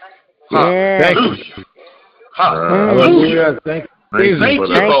 Hallelujah. Hallelujah. Thank you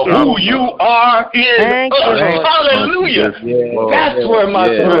for who you are in us. Hallelujah. That's where my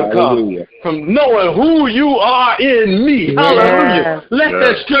strength comes. From knowing who you are in me. Hallelujah. Let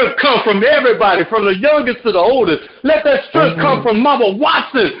that strength come from everybody, from the youngest to the oldest. Let that strength come from Mama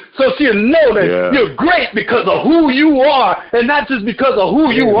Watson so she'll know that you're great because of who you are. And not just because of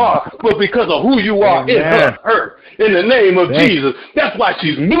who you are, but because of who you are in her. In the name of Jesus. That's why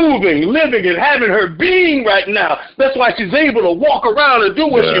she's moving, living, and having her being right now. That's why she's able to walk around and do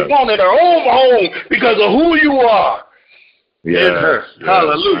what she wants in her own home because of who you are in her.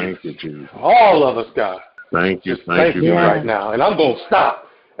 Hallelujah. Thank you, Jesus. All of us, God. Thank you. Thank you right now. And I'm going to stop.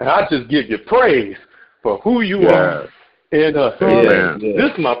 And I just give you praise for who you are in us. Amen.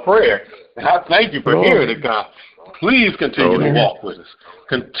 This is my prayer. And I thank you for hearing it, God. Please continue to walk with us.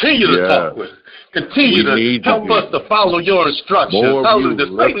 Continue to talk with us. Continue to help us to follow your instructions. Hallelujah.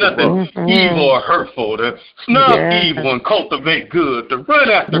 To say nothing evil or hurtful. To snub evil and cultivate good. To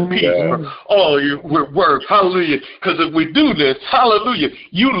run after peace for all your work. Hallelujah. Because if we do this, hallelujah,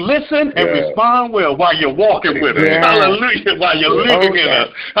 you listen and respond well while you're walking with us. Hallelujah. While you're living in us.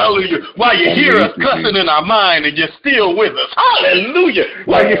 Hallelujah. While you hear us cussing in our mind and you're still with us. Hallelujah.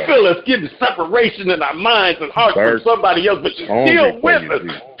 While you feel us getting separation in our minds and hearts from somebody else, but you're still with us.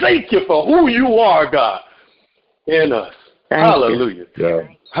 Thank you for who you are, God, in us. Hallelujah.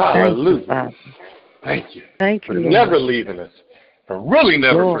 Hallelujah. Thank you. Thank you. For never leaving us, for really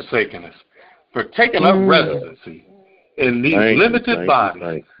never forsaking us, for taking up residency in these limited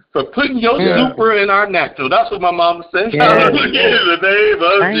bodies, for putting your super in our natural. That's what my mama said. Hallelujah. In the name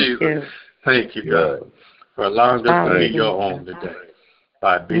of Jesus. Thank you, God, for allowing us to be your home today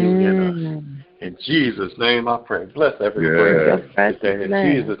by being in us. In Jesus' name I pray. Bless every prayer today. In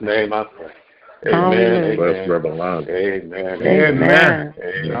Jesus' name I pray. Amen. Bless Reverend Lonnie. Amen. Amen.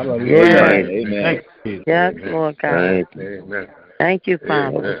 Amen. Yes, Lord God. Amen. Thank you,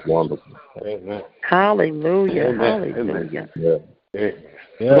 Father. That's wonderful. Amen. Hallelujah. Hallelujah. Amen.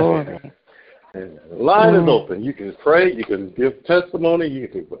 Glory. The line is open. You can pray. You can give testimony. You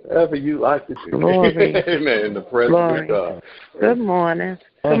can do whatever you like to do. Glory. Amen. In the presence of God. Good morning.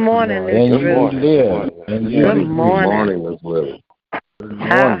 Good morning, Good morning. Good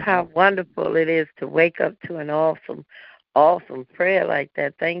morning. How wonderful it is to wake up to an awesome prayer like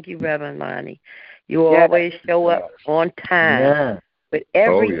that. Thank you, Reverend Lonnie. You always show up on time with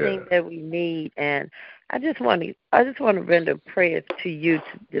everything that we need, and I just want to render prayers to you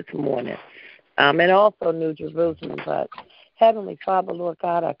this morning, and also New Jerusalem. But Heavenly Father, Lord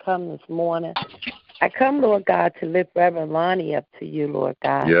God, I come this morning. I come, Lord God, to lift Reverend Lonnie up to you, Lord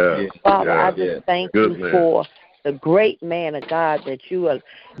God. Father, I just thank you for the great man of God that you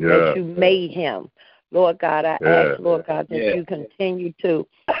made him. Lord God, I ask, Lord God, that you continue to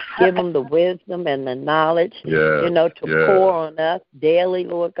give him the wisdom and the knowledge, to pour on us daily,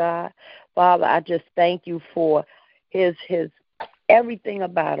 Lord God. Father, I just thank you for his everything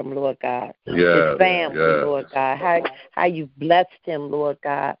about him, Lord God. His family, Lord God. How you've blessed him, Lord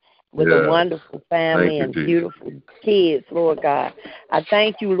God, with a wonderful family and beautiful kids, Lord God. I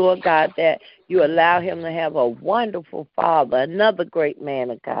thank you, Lord God, that you allow him to have a wonderful father, another great man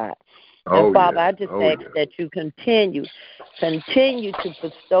of God. And Father, I just ask that you continue to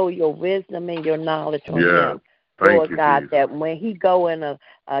bestow your wisdom and your knowledge on him, Lord God, that when he go in a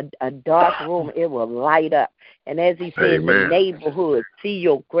dark room, it will light up. And as he says, the neighborhood see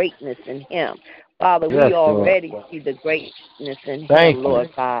your greatness in him. Father, we already see the greatness in him,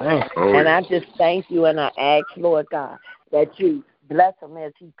 Lord God. And I just thank you and I ask, Lord God, that you bless him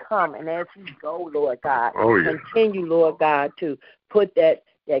as he come and as he go, Lord God. Oh, yeah. Continue, Lord God, to put that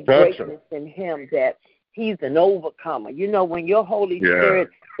greatness in him, that he's an overcomer. You know, when your Holy Spirit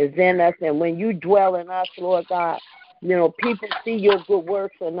is in us and when you dwell in us, Lord God, you know, people see your good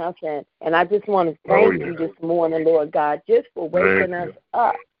works in us. And I just want to thank you this morning, Lord God, just for waking us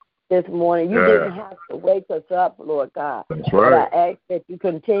up this morning. You didn't have to wake us up, Lord God. That's right. But I ask that you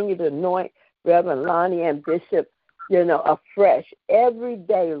continue to anoint Reverend Lonnie and Bishop, you know, afresh every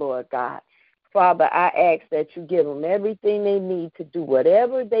day, Lord God. Father, I ask that you give them everything they need to do,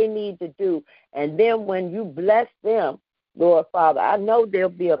 whatever they need to do. And then when you bless them, Lord Father, I know they'll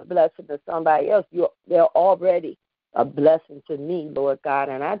be a blessing to somebody else. They're already a blessing to me, Lord God.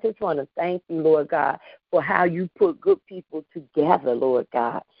 And I just want to thank you, Lord God, for how you put good people together, Lord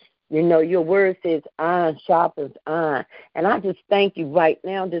God. You know, your word says iron sharpens iron. And I just thank you right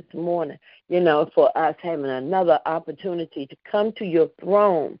now this morning, you know, for us having another opportunity to come to your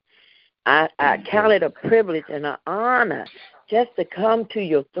throne. I count it a privilege and an honor just to come to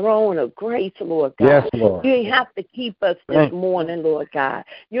your throne of grace, Lord God. Yes, Lord. You ain't have to keep us this morning, Lord God.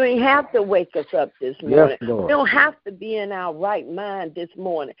 You ain't have to wake us up this morning. Yes, Lord. We don't have to be in our right mind this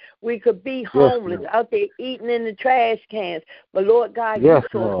morning. We could be homeless out there eating in the trash cans. But, Lord God, you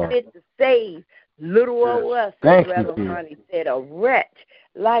saw fit to save little old us, as Reverend Ronnie said, a wretch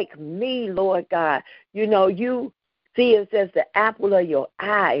like me, Lord God. You know, you see us as the apple of your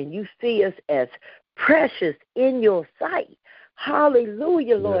eye, and you see us as precious in your sight.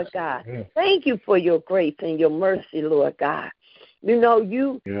 Hallelujah, Lord God. Thank you for your grace and your mercy, Lord God. You know,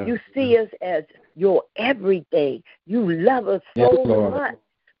 you see us as your everything. You love us so much,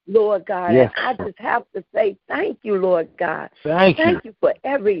 Lord God. And I just have to say thank you, Lord God. Thank you for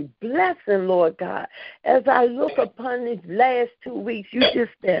every blessing, Lord God. As I look upon these last 2 weeks, you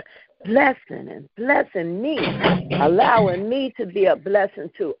just been blessing and blessing me, allowing me to be a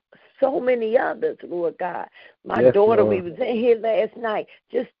blessing to so many others, Lord God. My daughter, we was in here last night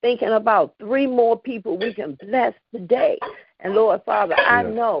just thinking about 3 more people we can bless today. And, Lord Father, I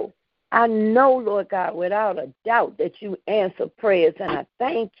know, Lord God, without a doubt that you answer prayers, and I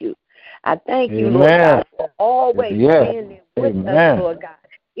thank you. I thank you, Lord God, for always being there with us, Lord God.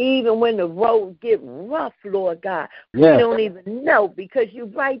 Even when the roads get rough, Lord God, we don't even know because you're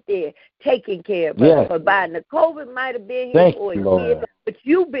right there taking care of us. But the COVID might have been here for a year, but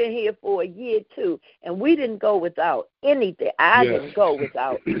you've been here for a year too, and we didn't go without anything. I didn't go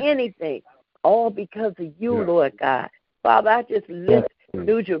without anything, all because of you, Lord God. Father, I just lift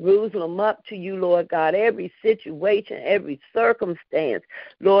New Jerusalem up to you, Lord God, every situation, every circumstance,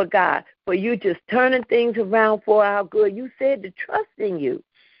 Lord God, for you just turning things around for our good. You said to trust in you,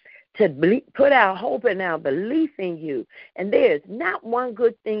 to put our hope and our belief in you. And there is not one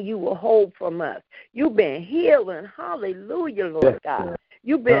good thing you will hold from us. You've been healing. Hallelujah, Lord God.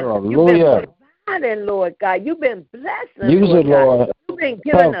 You've been providing, Lord God. You've been blessing, Lord God. You've been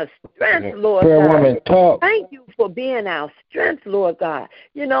giving us strength, Lord God. Thank you for being our strength, Lord God.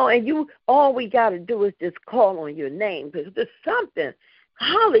 You know, and all we got to do is just call on your name, because there's something,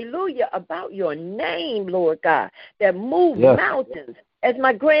 hallelujah, about your name, Lord God, that moves mountains. As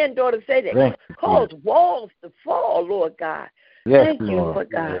my granddaughter said, it caused walls to fall, Lord God. Thank you, Lord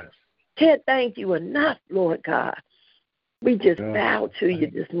God. Can't thank you enough, Lord God. We just bow to you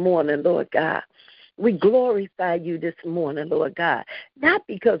this morning, Lord God. We glorify you this morning, Lord God, not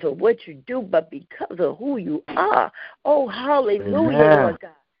because of what you do, but because of who you are. Oh, hallelujah, Lord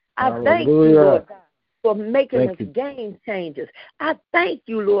God. I thank you, Lord God, for making us game changers. I thank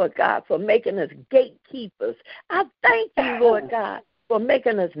you, Lord God, for making us gatekeepers. I thank you, Lord God, for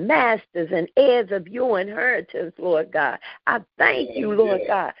making us masters and heirs of your inheritance, Lord God. I thank you, Lord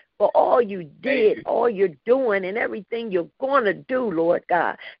God, for all you did, all you're doing, and everything you're going to do, Lord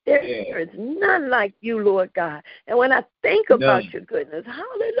God. There is none like you, Lord God. And when I think about your goodness,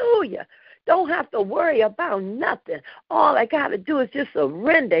 hallelujah, don't have to worry about nothing. All I got to do is just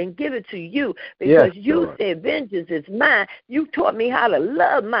surrender and give it to you, because you said vengeance is mine. You taught me how to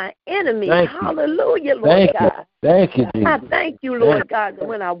love my enemies. Hallelujah, Lord God. Thank you, Jesus. I thank you, Lord God, that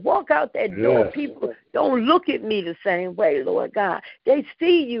when I walk out that door, people don't look at me the same way, Lord God. They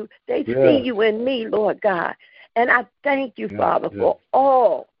see you. They see you in me, Lord God. And I thank you, Father, for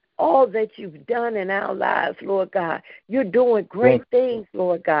all that you've done in our lives, Lord God. You're doing great things,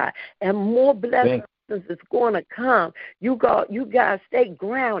 Lord God, and more blessings is going to come. You guys stay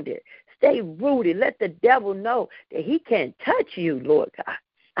grounded, stay rooted. Let the devil know that he can't touch you, Lord God.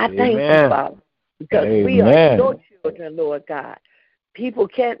 I thank you, Father, because we are your children, Lord God. People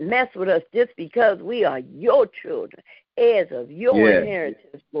can't mess with us just because we are your children, heirs of your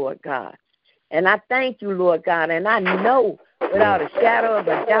inheritance, Lord God. And I thank you, Lord God. And I know without a shadow of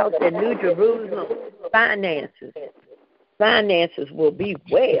a doubt that New Jerusalem finances will be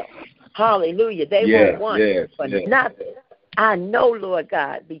well. Hallelujah. They won't want for nothing. I know, Lord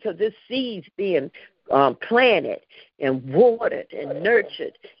God, because this seed's being planted and watered and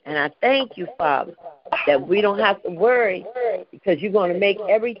nurtured. And I thank you, Father, that we don't have to worry because you're going to make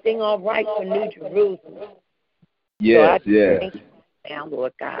everything all right for New Jerusalem. Yes, Thank you now,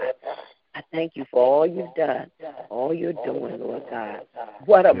 Lord God. I thank you for all you've done, all you're doing, Lord God.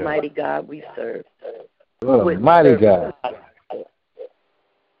 What a mighty God we serve. What a mighty God.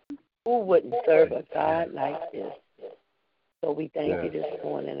 Who wouldn't serve a God like this? So we thank you this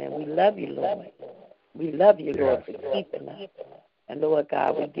morning, and we love you, Lord. We love you, Lord, for keeping us. And, Lord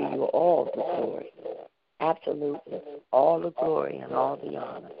God, we give you all the glory. Absolutely. All the glory and all the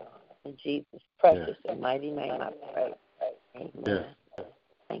honor. In Jesus' precious and mighty name I pray. Amen.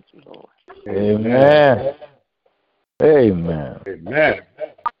 Thank you, Lord. Amen. Amen. Amen.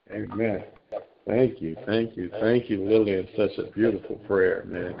 Amen. Thank you, Lillian. Such a beautiful prayer,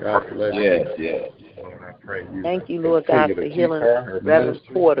 man. God bless you. Yes. Thank you, Lord God, for healing Reverend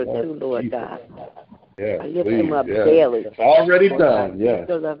Porter, too, Lord God. Yes, I lift him up daily. It's already done, yes.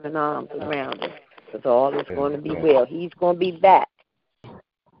 Your loving arms around him, because all is going to be well. He's going to be back.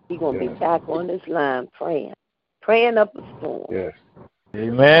 He's going to be back on this line praying up a storm. Yes.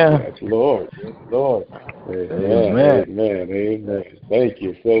 Amen. Yes, Lord. Amen. Thank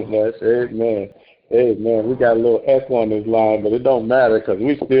you so much. Amen. We got a little echo on this line, but it don't matter because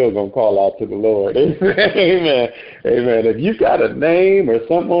we still going to call out to the Lord. Amen. If you got a name or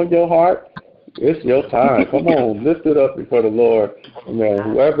something on your heart, it's your time. Come on, lift it up before the Lord. Amen.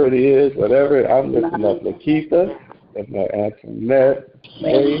 Whoever it is, whatever, I'm lifting up Lakeitha. That's my Antoinette.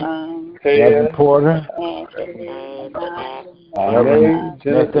 Reverend Porter.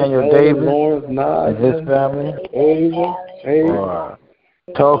 Nathaniel Davis and his family. For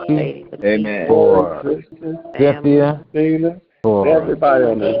Toki. Amen. For Cynthia. For everybody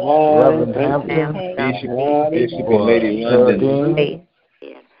on this line. Reverend Hampton. Bishop and Lady London.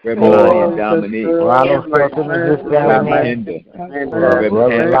 Reverend Lonnie and Dominique. Ronald Felton and his family.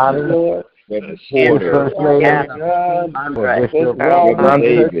 Reverend Lonnie. Reverend Porter, First Lady, Bishop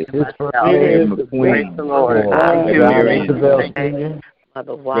David, his First Lady, McQueen, Reverend Isabel Sr.,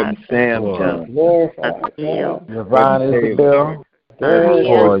 Reverend Sam Jones, Yvonne Isabel,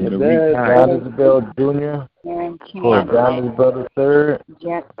 for John Isabel Jr., for John Isabel III,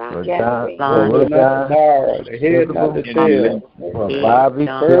 for John, for Bobby,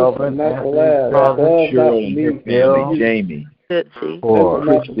 Kelvin, Cheryl, Bill, Jamie, for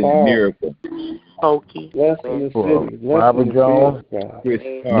Christian Miracle, for Robert Jones, Chris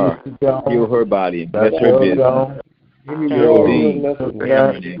Carr, heal her body and bless her business. Geraldine,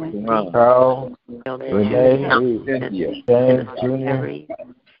 Carl, Renee, Cynthia, James Jr.,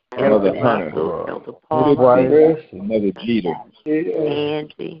 Mother Hunter, his wife, Mother Jeter,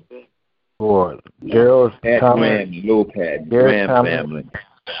 Angie, for Gerald Thomas, Lopez, Graham family,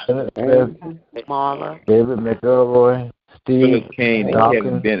 Marla, David McElroy, Steve Philip Kane and Dawkins,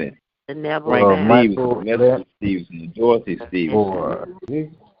 Kevin Bennett, for Michael Stevenson, and Dorothy Stevenson, for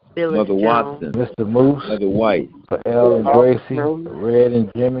Mother Watson, Mr. Moose, Mother White, for Elle and Gracie, for Red and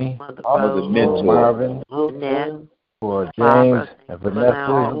Jimmy, Mother Mentor, for Marvin, for James and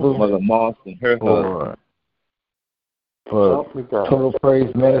Vanessa, Mother Moss and her husband, for Total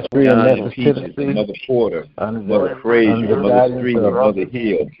Praise Ministry in Memphis, Tennessee, Mother Porter, under Mother Frazier, Mother Street, Mother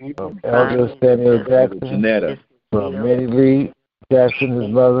Hill, of Elder Samuel Jackson, Janetta, for Minnie Lee Jackson, his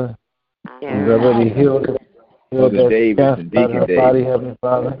mother, who's already healed Mother that Davis cancer and out of Deacon her Davis. body, Heavenly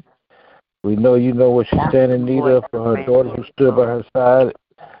Father. We know you know what she's standing in need of for her daughter who stood by her side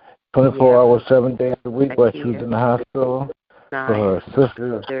 24 hours, 7 days a week while she was in the hospital, for her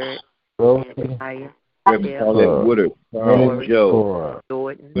sister, Rosie, Reverend Paulette Woodard, Carl Joe,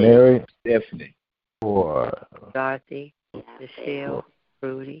 for Mary, Stephanie, for Dorothy, Michelle,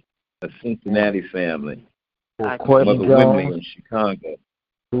 Rudy, a Cincinnati family, for Courtney Mother Jones, Wimley in Chicago,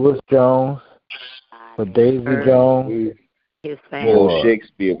 Louis Jones, for Daisy Jones, his for family,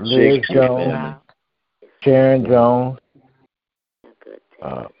 Shakespeare Liz Jones, family, Sharon Jones,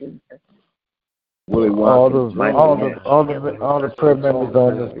 Willie all Watkins, the prayer members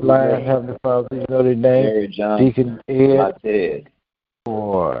on this line, Heavenly Father, you know their Mary name, John, Deacon Ed, Ted,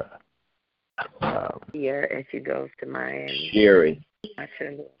 for here as she goes to Miami. Jerry,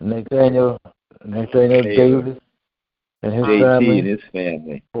 Nathaniel Davis and his JT family, and his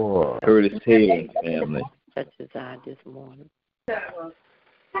family, for Curtis Taylor and family, Such as I this morning.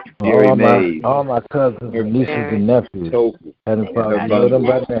 Jerry Mays, all my cousins and nieces and nephews, Toki, Heavenly Father, you know them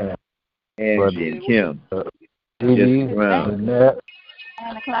by name. Angie and Kim. Dee Brown. Lynette,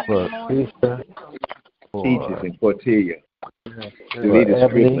 for Keisha, Teachers and Portia. for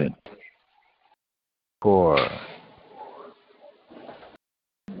Ebony, for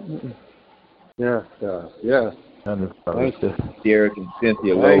Yes, God. Yes. Heavenly Father, Derek and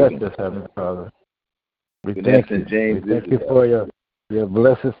Cynthia bless Logan. us, Heavenly Father. We Vanessa thank you. and James We thank you Isabel. for your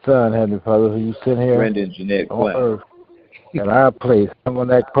blessed Son, Heavenly Father, who you sent here Brenda and Jeanette on Klein. earth at our place, come on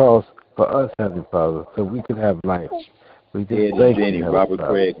that cross for us, Heavenly Father, so we could have life. We just Ed and thank Jenny, you, Robert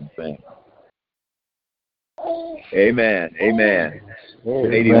Father. Craig and family. Amen. Amen.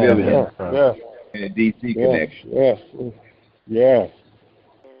 Lady Amen. Lillian Yes. and the DC Yes. connection. Yes. Yes.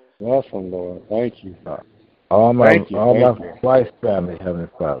 Awesome, Lord. Thank you. All my Thank you. wife's family, Heavenly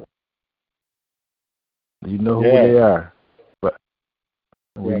Father. You know who Yes. they are. But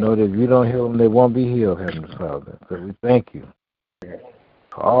we Yes. know that if you don't heal them, they won't be healed, Heavenly Father. So we thank you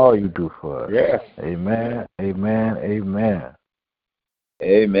for all you do for us. Yes. Amen. Amen. Amen.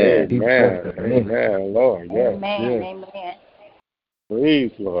 Amen. Amen, Lord. Yes. Amen. Yes. Amen.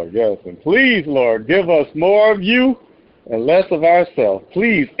 Please, Lord. Yes. And please, Lord, give us more of you and less of ourselves.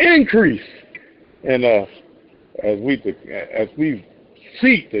 Please increase in us as we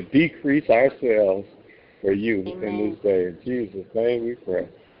seek to decrease ourselves for you in this day. In Jesus' name we pray.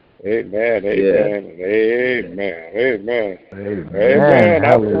 Amen. Amen. And amen. Amen. Amen.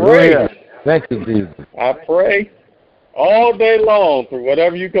 I pray. Thank you, Jesus. I pray all day long through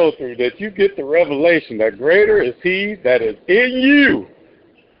whatever you go through that you get the revelation that greater is He that is in you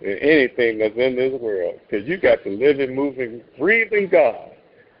than anything that's in this world. Because you got the living, moving, breathing God,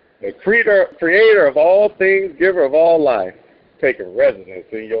 the creator of all things, giver of all life, taking residence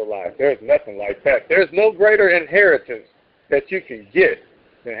in your life. There's nothing like that. There's no greater inheritance that you can get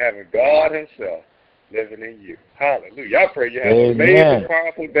than having God Himself living in you. Hallelujah. I pray you have an amazing,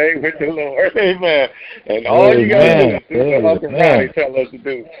 powerful day with the Lord. Amen. And all you got to do is do what Uncle Ronnie tell us to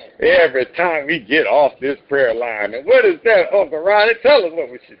do every time we get off this prayer line. And what is that, Uncle Ronnie? Tell us what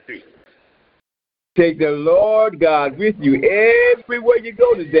we should do. Take the Lord God with you everywhere you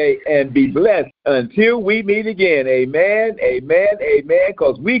go today and be blessed until we meet again. Amen, amen, amen,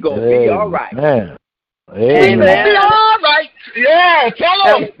 because we're going to be all right. Amen. We're going to be all right. Yeah,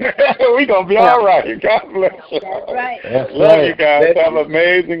 tell them. We're going to be all right. God bless you. That's right. Love you guys. Have an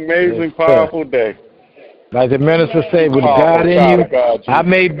amazing, powerful day. Like the minister said, with God in you, I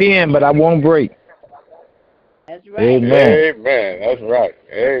may bend, but I won't break. That's right. Amen. Amen. That's right.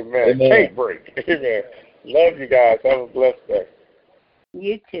 Amen. Can't break. Amen. Love you guys. Have a blessed day.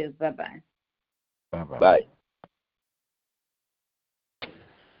 You too. Bye-bye. Bye-bye. Bye.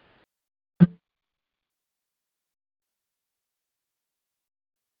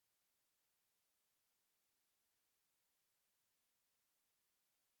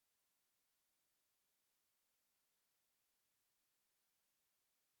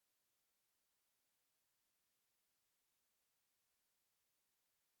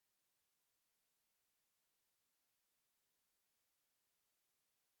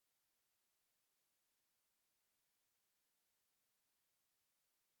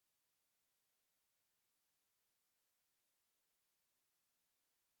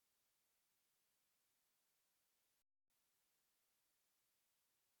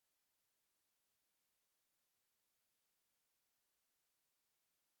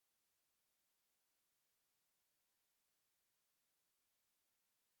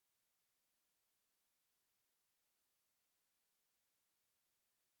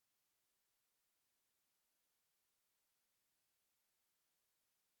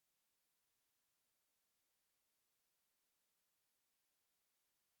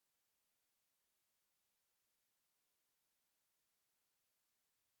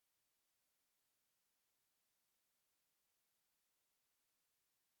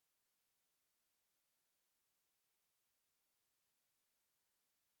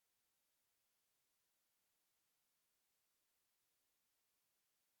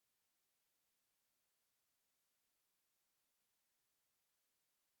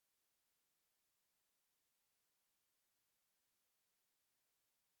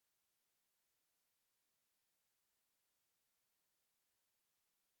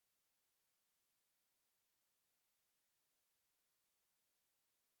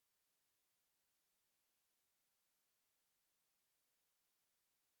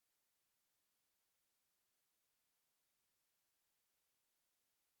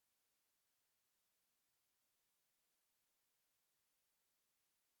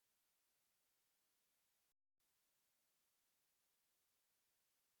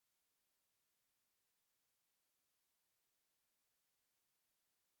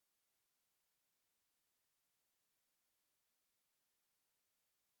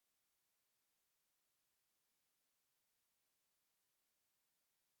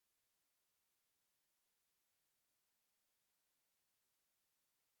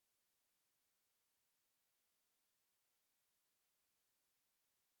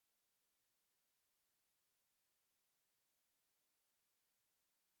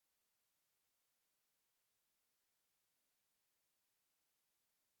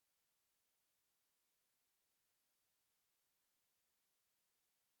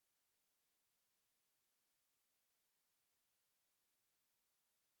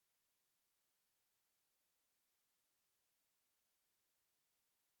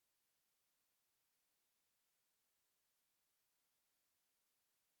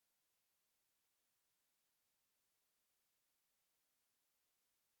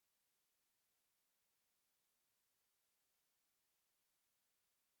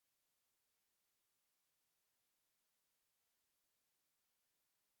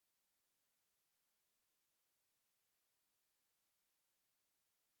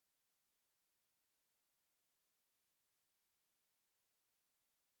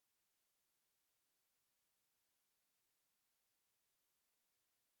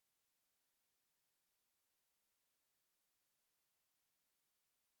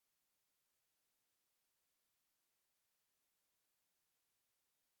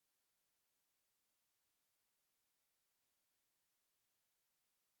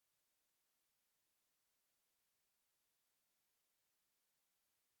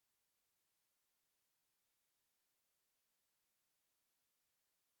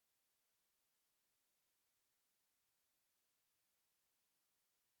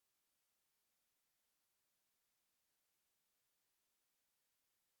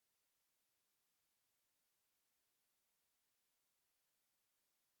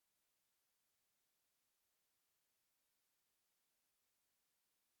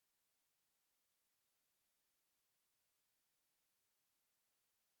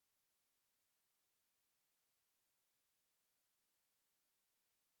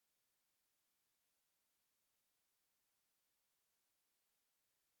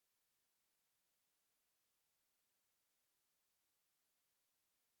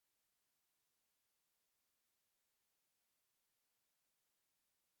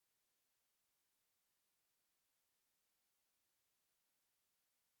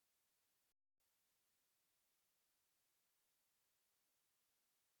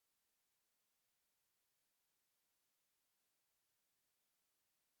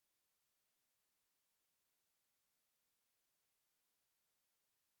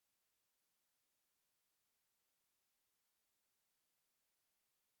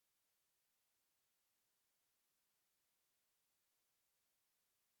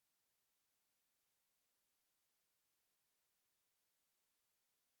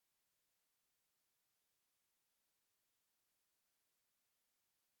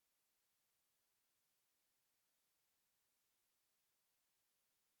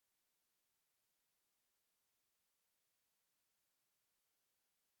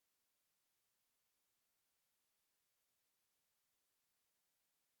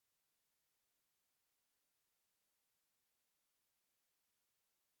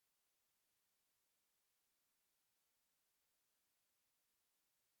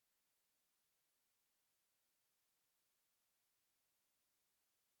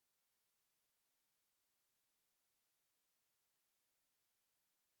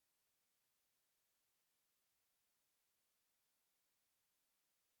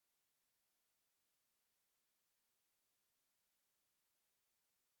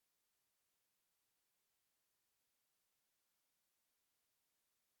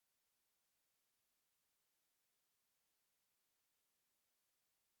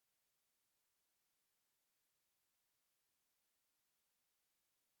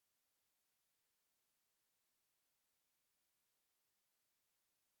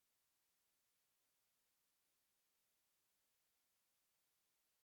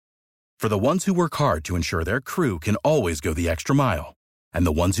 For the ones who work hard to ensure their crew can always go the extra mile, and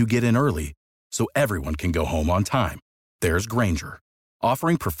the ones who get in early so everyone can go home on time, there's Grainger,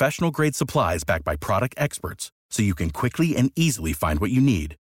 offering professional-grade supplies backed by product experts so you can quickly and easily find what you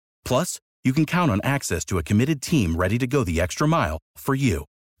need. Plus, you can count on access to a committed team ready to go the extra mile for you.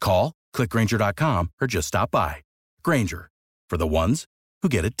 Call, click Grainger.com, or just stop by. Grainger, for the ones who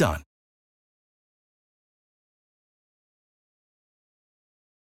get it done.